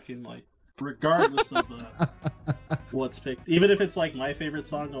trash talking, like regardless of what's picked. Even if it's like my favorite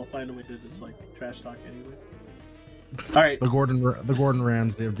song, I'll find a way to just like trash talk anyway. All right, the Gordon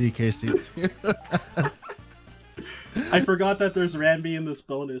Ramsay of DKC. I forgot that there's Ramby in this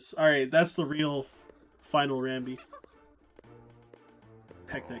bonus. All right, that's the real final Ramby.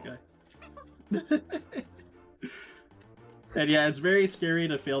 Heck, that guy. And yeah, it's very scary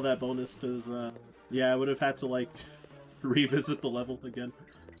to fail that bonus because yeah, I would have had to like revisit the level again.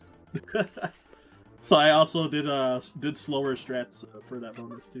 So I also did slower strats for that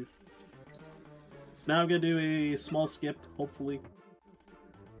bonus too. So now I'm gonna do a small skip, hopefully.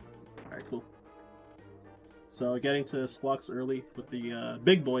 Alright, cool. So getting to Squawks early with the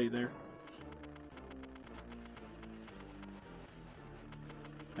big boy there.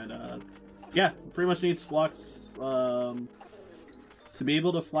 And yeah, pretty much need Squawks to be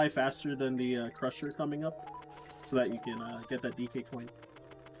able to fly faster than the Crusher coming up, so that you can get that DK coin.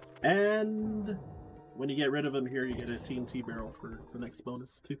 And when you get rid of him here, you get a TNT barrel for the next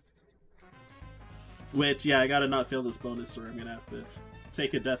bonus too. Which, yeah, I gotta not fail this bonus or I'm gonna have to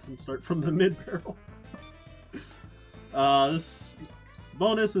take a death and start from the mid barrel. This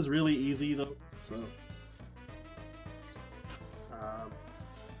bonus is really easy though, so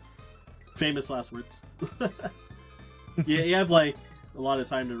famous last words. Yeah, you have like a lot of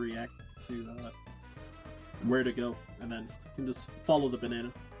time to react to where to go, and then you can just follow the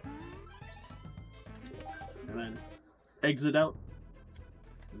banana and then exit out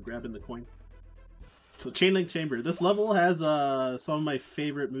and grab in the coin. So Chain Link Chamber. This level has some of my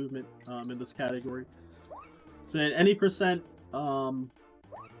favorite movement in this category. So at any percent, kind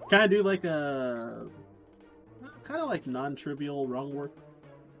of do like a kind of like non-trivial wrong work.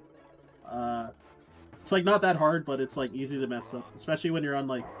 It's like not that hard, but it's like easy to mess up, especially when you're on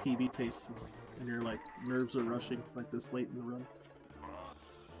like PB paces and your like nerves are rushing like this late in the run.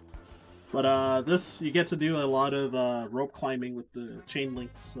 But this, you get to do a lot of rope climbing with the chain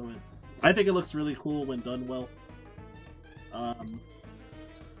links, so I think it looks really cool when done well. I'm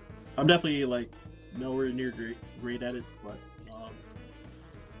definitely like nowhere near great at it, but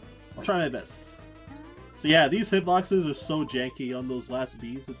I'll try my best. So yeah, these hitboxes are so janky on those last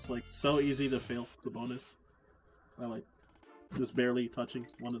Bs. It's like so easy to fail the bonus by like just barely touching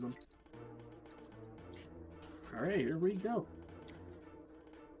one of them. Alright, here we go.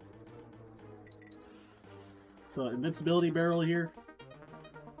 So invincibility barrel here.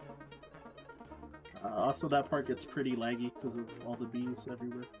 Also that part gets pretty laggy because of all the Bs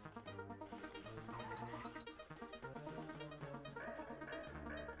everywhere.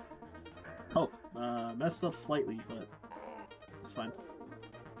 Oh, messed up slightly, but it's fine.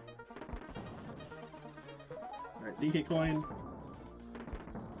 Alright, DK coin.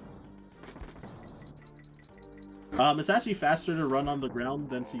 It's actually faster to run on the ground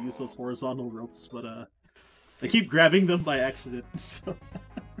than to use those horizontal ropes, but I keep grabbing them by accident, so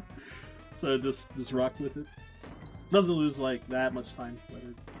so just rock with it. Doesn't lose like that much time, but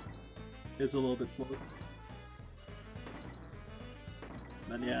it is a little bit slower.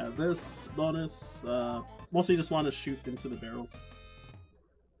 Then yeah, this bonus, mostly just want to shoot into the barrels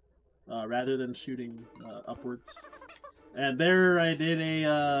rather than shooting upwards. And there I did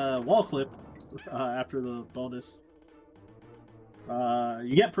a wall clip after the bonus.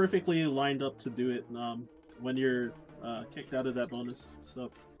 You get perfectly lined up to do it when you're kicked out of that bonus.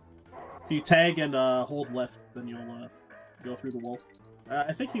 So if you tag and hold left, then you'll go through the wall.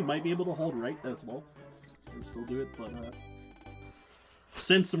 I think you might be able to hold right as well and still do it, but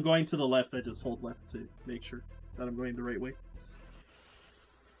since I'm going to the left, I just hold left to make sure that I'm going the right way.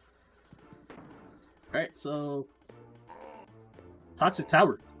 Alright, so Toxic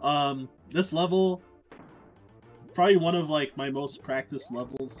Tower. This level probably one of like my most practiced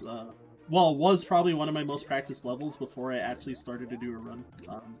levels. Well, was probably one of my most practiced levels before I actually started to do a run.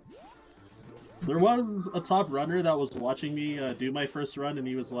 There was a top runner that was watching me do my first run, and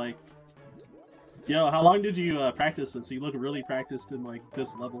he was like, "Yo, how long did you practice this? You look really practiced in like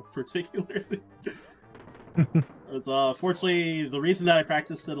this level, particularly." Fortunately, the reason that I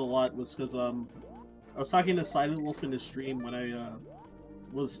practiced it a lot was because I was talking to Silent Wolf in his stream when I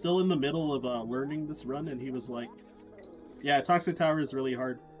was still in the middle of learning this run, and he was like, "Yeah, Toxic Tower is really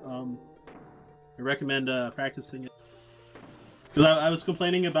hard. I recommend practicing it." Because I was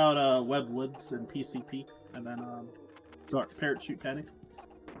complaining about Web Woods and PCP, and then Parachute Panic,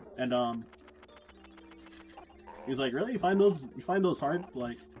 and he's like, "Really? You find those hard?"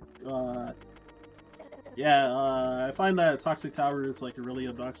 Like, yeah, I find that Toxic Tower is like a really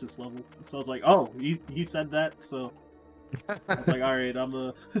obnoxious level. So I was like, "Oh, he said that," so I was like, "All right,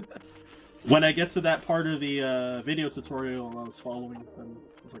 I'm When I get to that part of the video tutorial I was following, then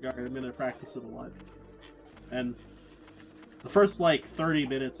I was like, "All right, I'm gonna practice it a lot." And the first like 30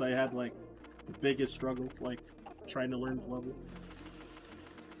 minutes, I had like the biggest struggle, like trying to learn the level.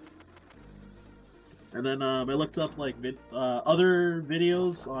 And then I looked up like other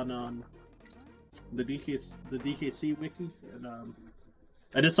videos on the DKC wiki, and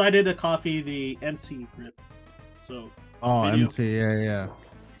I decided to copy the MT grip. So MT, yeah.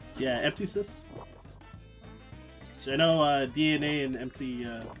 Yeah, empty sys. So I know DNA and empty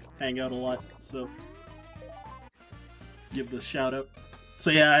hang out a lot, so give the shout out.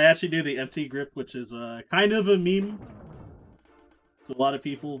 So yeah, I actually do the empty grip, which is kind of a meme to a lot of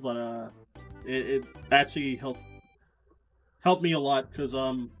people, but it actually helped me a lot, because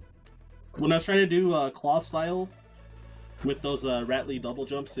when I was trying to do claw style with those Rattly double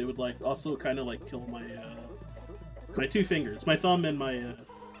jumps, it would like also kind of like kill my my two fingers, my thumb and my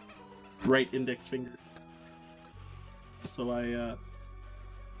right index finger. So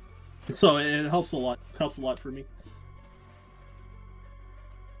so it helps a lot for me.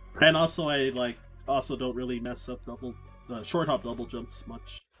 And also I also don't really mess up short hop double jumps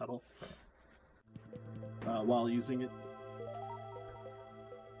much at all while using it.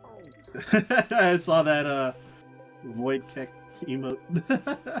 I saw that void kick emote.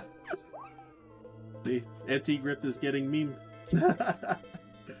 The empty grip is getting memed.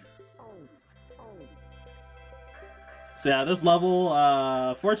 So yeah, this level,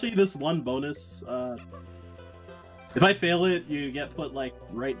 fortunately this one bonus, if I fail it, you get put like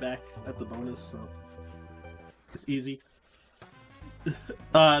right back at the bonus, so it's easy.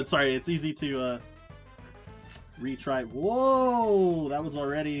 Sorry, it's easy to retry. Whoa, that was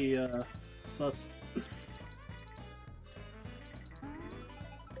already sus.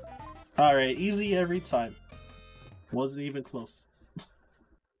 Alright, easy every time. Wasn't even close.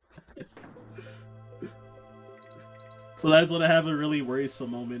 So that's when I have a really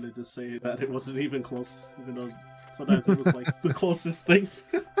worrisome moment and just say that it wasn't even close, even though sometimes it was like the closest thing.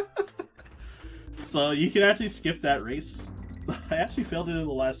 So you can actually skip that race. I actually failed it in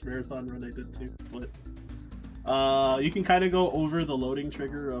the last marathon run I did too, but you can kind of go over the loading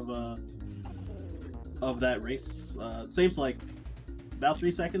trigger of that race. It saves like about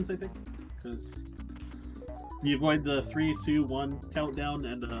 3 seconds, I think, because you avoid the 3, 2, 1 countdown,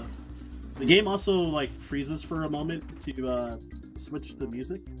 and the game also like freezes for a moment to switch the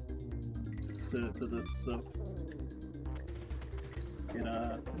music to this. So, and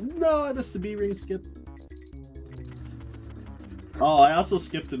no, I missed the B ring skip. Oh, I also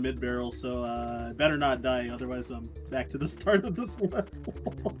skipped the mid barrel, so I better not die, otherwise I'm back to the start of this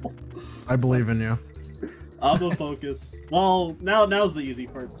level. I believe in you. I'm gonna focus. Well, now's the easy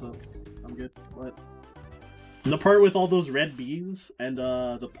part, so I'm good. But the part with all those red bees and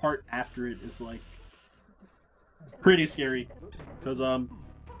the part after it is like pretty scary, because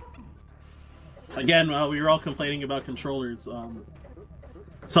again, we were all complaining about controllers.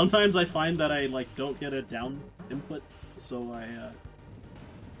 Sometimes I find that I like don't get a down input, so I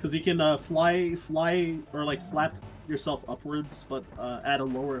because you can fly or like flap yourself upwards, but at a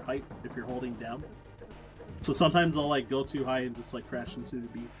lower height if you're holding down. So sometimes I'll like go too high and just like crash into the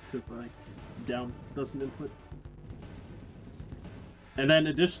beat because like down doesn't input. And then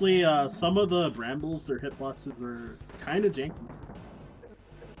additionally, some of the brambles, their hitboxes are kind of janky.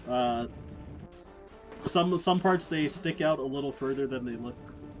 Some parts they stick out a little further than they look.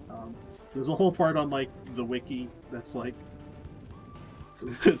 There's a whole part on like the wiki that's like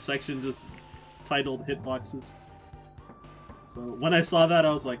section just titled hitboxes. So when I saw that,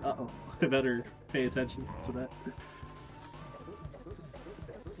 I was like, uh-oh, I better pay attention to that.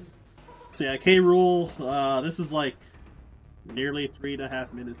 So yeah, K. Rool, this is like nearly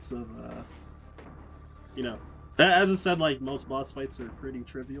 3.5 minutes of, you know, as I said, like, most boss fights are pretty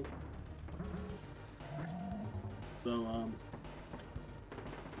trivial. So,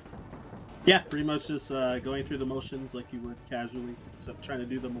 yeah, pretty much just going through the motions like you would casually, except trying to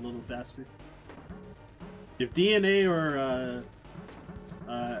do them a little faster. If DNA or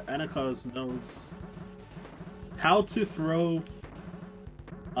Anakaz knows how to throw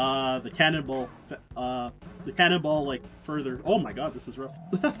the cannonball like further. Oh my god, this is rough.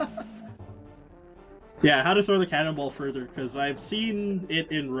 Yeah, how to throw the cannonball further, because I've seen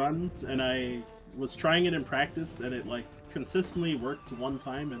it in runs and I was trying it in practice and it like consistently worked one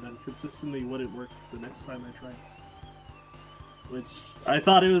time and then consistently wouldn't work the next time I tried. Which I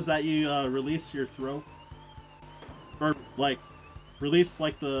thought it was that you release your throw, or like release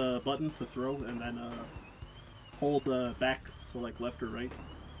like the button to throw and then hold back, so like left or right.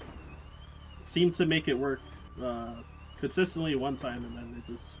 It seemed to make it work consistently one time and then it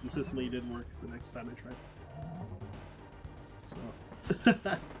just consistently didn't work the next time I tried. So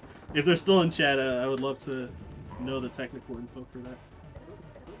if they're still in chat, I would love to know the technical info for that.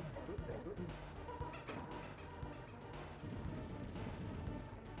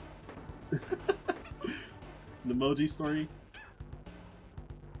 The emoji story.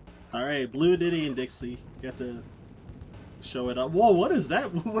 Alright, Blue, Diddy, and Dixie get to show it up. Whoa, what is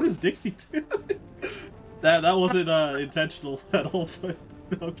that? What is Dixie do? That wasn't intentional at all, but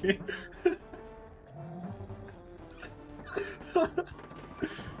okay.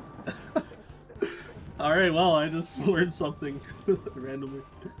 Alright, well, I just learned something randomly.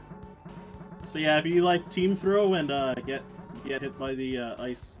 So yeah, if you like team throw and get hit by the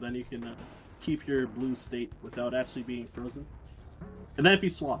ice, then you can keep your blue state without actually being frozen. And then if you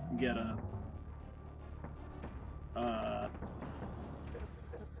swap, you get a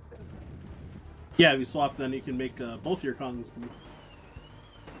yeah, if you swap, then you can make both your Kongs blue.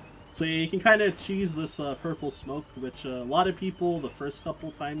 So you can kind of cheese this purple smoke, which a lot of people the first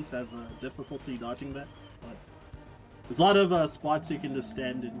couple times have difficulty dodging that. But there's a lot of spots you can just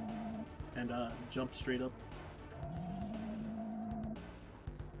stand in and jump straight up.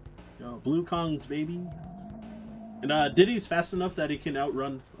 Yo, blue Kongs, baby. And Diddy's fast enough that he can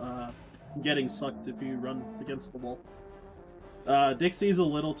outrun getting sucked if you run against the wall. Dixie's a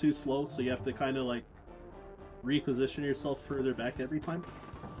little too slow, so you have to kind of like reposition yourself further back every time.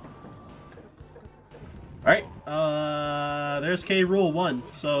 Alright, there's K. Rool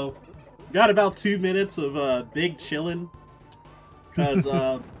 1. So, got about 2 minutes of big chillin'.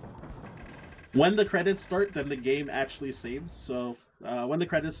 Because when the credits start, then the game actually saves. So, when the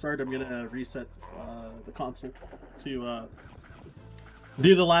credits start, I'm gonna reset the console to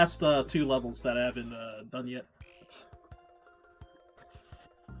do the last 2 levels that I haven't done yet.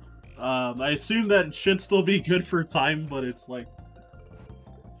 I assume that should still be good for time, but it's like...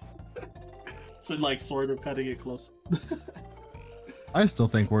 it's like sort of cutting it close. I still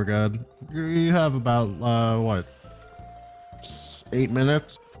think we're good. You have about, what? 8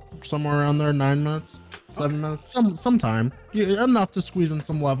 minutes? Somewhere around there, 9 minutes? 7 minutes? Some time. Enough to squeeze in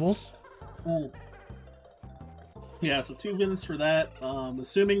some levels. Yeah, so 2 minutes for that.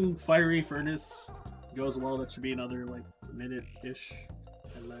 Assuming Fiery Furnace goes well, that should be another, like, minute-ish.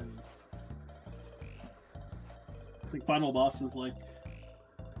 And then... I think final boss is, like,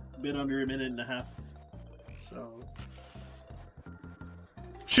 a bit under a minute and a half. So...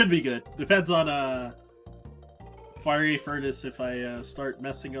 should be good. Depends on, Fiery Furnace if I, start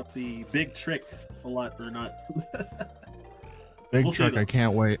messing up the big trick a lot or not. Big trick, I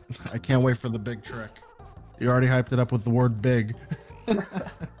can't wait. I can't wait for the big trick. You already hyped it up with the word big.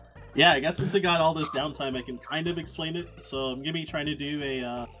 Yeah, I guess since I got all this downtime, I can kind of explain it. So I'm gonna be trying to do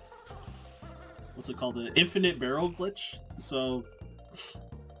a, what's it called? The infinite barrel glitch. So,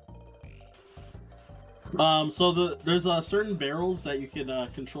 there's certain barrels that you can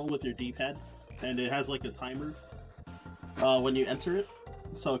control with your D-pad, and it has like a timer when you enter it.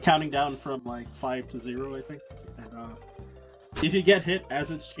 So counting down from like 5 to 0, I think. And if you get hit as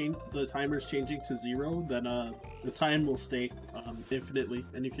the timer's changing to 0, then the time will stay infinitely,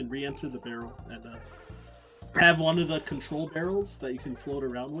 and you can re-enter the barrel and have one of the control barrels that you can float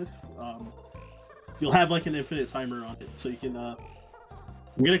around with. You'll have like an infinite timer on it, so you can.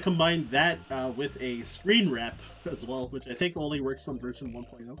 I'm gonna combine that with a screen wrap as well, which I think only works on version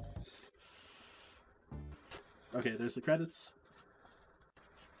 1.0. Okay, there's the credits.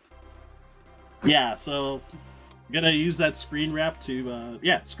 Yeah, so I'm gonna use that screen wrap to,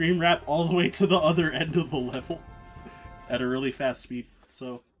 screen wrap all the way to the other end of the level at a really fast speed.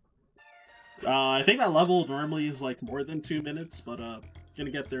 So, I think that level normally is like more than 2 minutes, but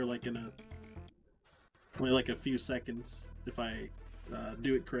gonna get there like in only like a few seconds if I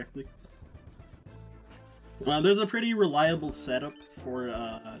do it correctly. There's a pretty reliable setup for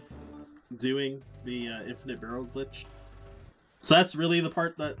doing the infinite barrel glitch. So that's really the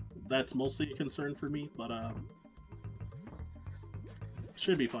part that's mostly a concern for me, but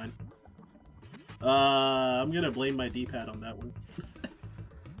should be fine. I'm gonna blame my D-pad on that one.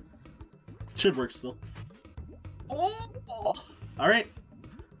 Should work still. Oh! Alright.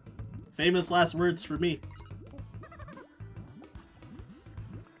 Famous last words for me.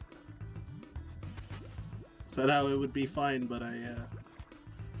 Said how it would be fine, but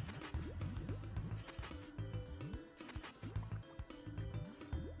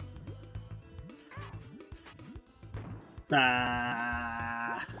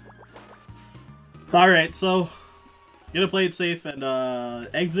Alright, so gonna play it safe and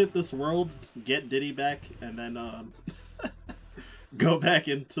exit this world, get Diddy back, and then go back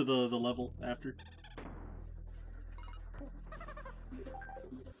into the level after.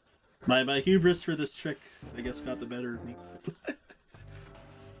 My hubris for this trick, I guess, got the better of me.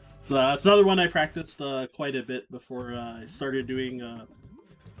 So it's another one I practiced quite a bit before I started doing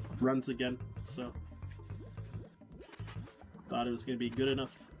runs again, so thought it was going to be good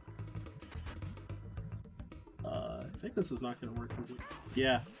enough. I think this is not going to work, is it?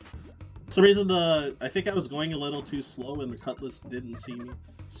 Yeah. For some reason, I think I was going a little too slow and the Cutlass didn't see me,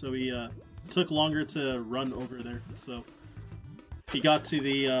 so he took longer to run over there, so he got to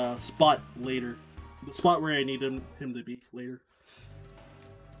the spot later. The spot where I need him to be later.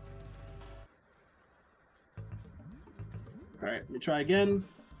 Alright, let me try again.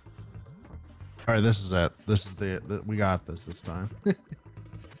 Alright, this is it. This is the we got this time.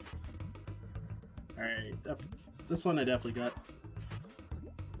 Alright, this one I definitely got.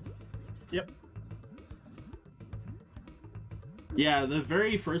 Yep. Yeah, the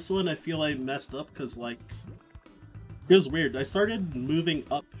very first one I feel I messed up because, like, it was weird. I started moving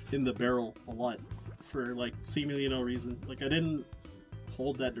up in the barrel a lot for, like, seemingly no reason. Like, I didn't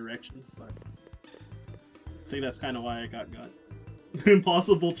hold that direction, but I think that's kind of why I got.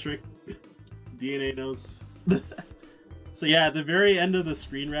 Impossible trick. DNA knows. So yeah, at the very end of the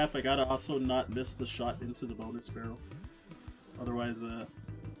screen wrap, I gotta also not miss the shot into the bonus barrel. Otherwise,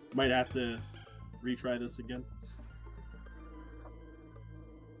 might have to retry this again.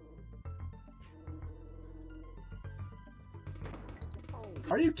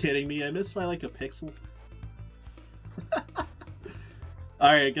 Are you kidding me? I missed by like a pixel.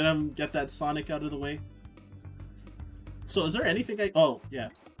 Alright, get that Sonic out of the way. So is there anything oh, yeah.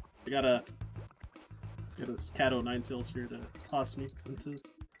 I gotta get a Cato Ninetales here to toss me into...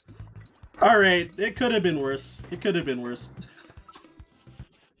 Alright, it could have been worse. It could have been worse.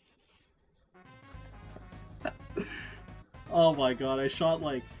 Oh my god, I shot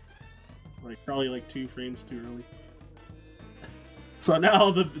like probably like 2 frames too early. So now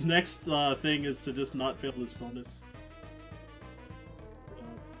the next thing is to just not fail this bonus.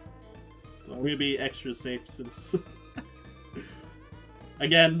 So I'm gonna be extra safe since...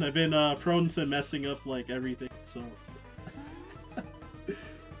 Again, I've been prone to messing up like everything, so...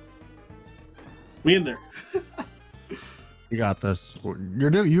 We in there. You got this.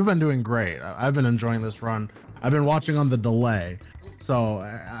 You've been doing great. I've been enjoying this run. I've been watching on the delay, so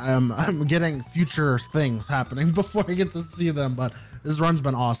I'm getting future things happening before I get to see them. But this run's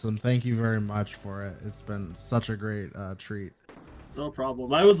been awesome. Thank you very much for it. It's been such a great treat. No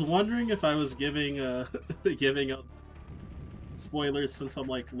problem. I was wondering if I was giving up spoilers since I'm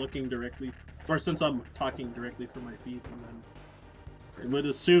like looking directly, or since I'm talking directly from my feed, and then I would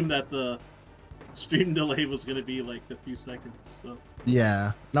assume that the stream delay was gonna be like a few seconds. So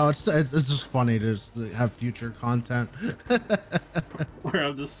yeah, no, it's just funny to just have future content where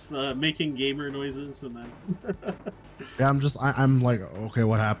I'm just making gamer noises and then yeah, I'm like, okay,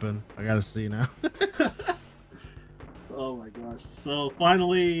 what happened? I gotta see now. Oh my gosh! So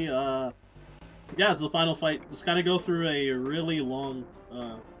finally, yeah, it's the final fight. Just kind of go through a really long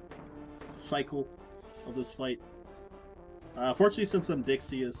cycle of this fight. Fortunately, since I'm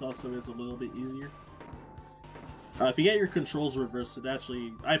Dixie, this also is a little bit easier. If you get your controls reversed, it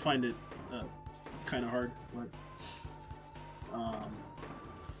actually, I find it kind of hard, but I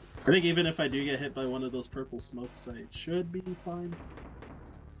think even if I do get hit by one of those purple smokes, I should be fine.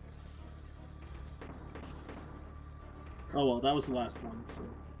 Oh well, that was the last one, so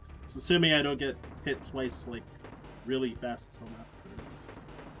assuming I don't get hit twice, like, really fast somehow.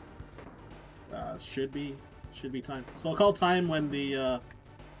 Should be time. So I'll call time when the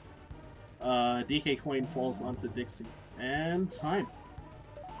DK coin falls onto Dixie. And time.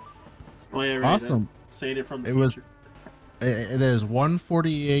 Oh yeah, right. Awesome. Saying it from the future. It is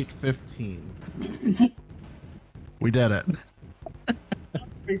 1:48:15. We did it.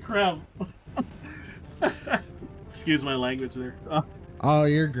 Hey, crap. Excuse my language there. Oh,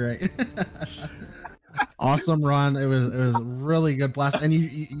 you're great. Awesome run. It was a really good blast, and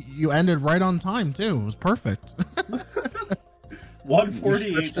you ended right on time too. It was perfect.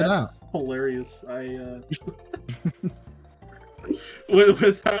 1:48. That's hilarious.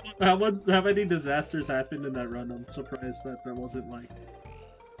 With how many disasters happened in that run, I'm surprised that wasn't like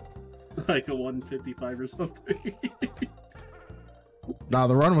a 1:55 or something. No,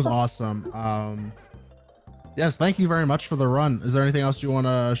 the run was awesome. Yes, thank you very much for the run. Is there anything else you want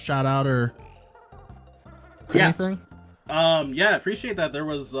to shout out or anything? Yeah, appreciate that. There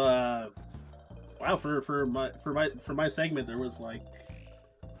was wow, for my segment there was like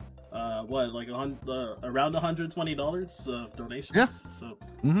what, like around $120 of donations. Yeah. So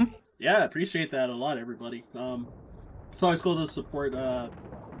yeah, appreciate that a lot, everybody. It's always cool to support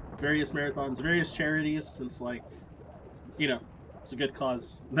various marathons, various charities, since, like, you know, it's a good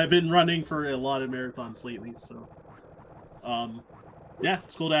cause. I've been running for a lot of marathons lately, so yeah,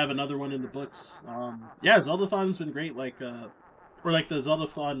 it's cool to have another one in the books. Yeah, Zeldathon's been great. Like or like the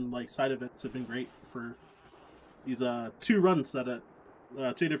Zeldathon like side events have been great for these two different runs that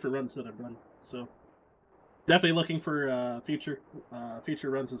I've done. So definitely looking for future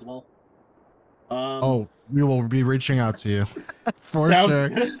runs as well. Oh, we will be reaching out to you. For sounds sure.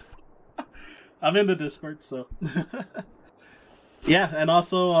 Good. I'm in the Discord, so yeah, and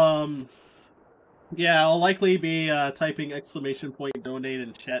also yeah, I'll likely be typing !donate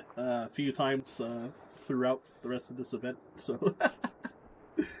in chat a few times throughout the rest of this event. So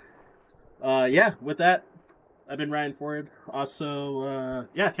yeah, with that, I've been Ryan Ford. Also,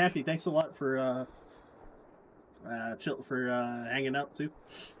 yeah, Campy, thanks a lot for hanging out too.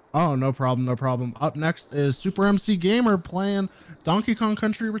 Oh, no problem, no problem. Up next is Super MC Gamer playing Donkey Kong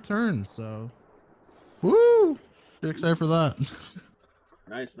Country Returns. So, woo! Pretty excited for that.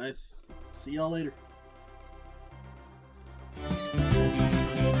 Nice. See y'all later.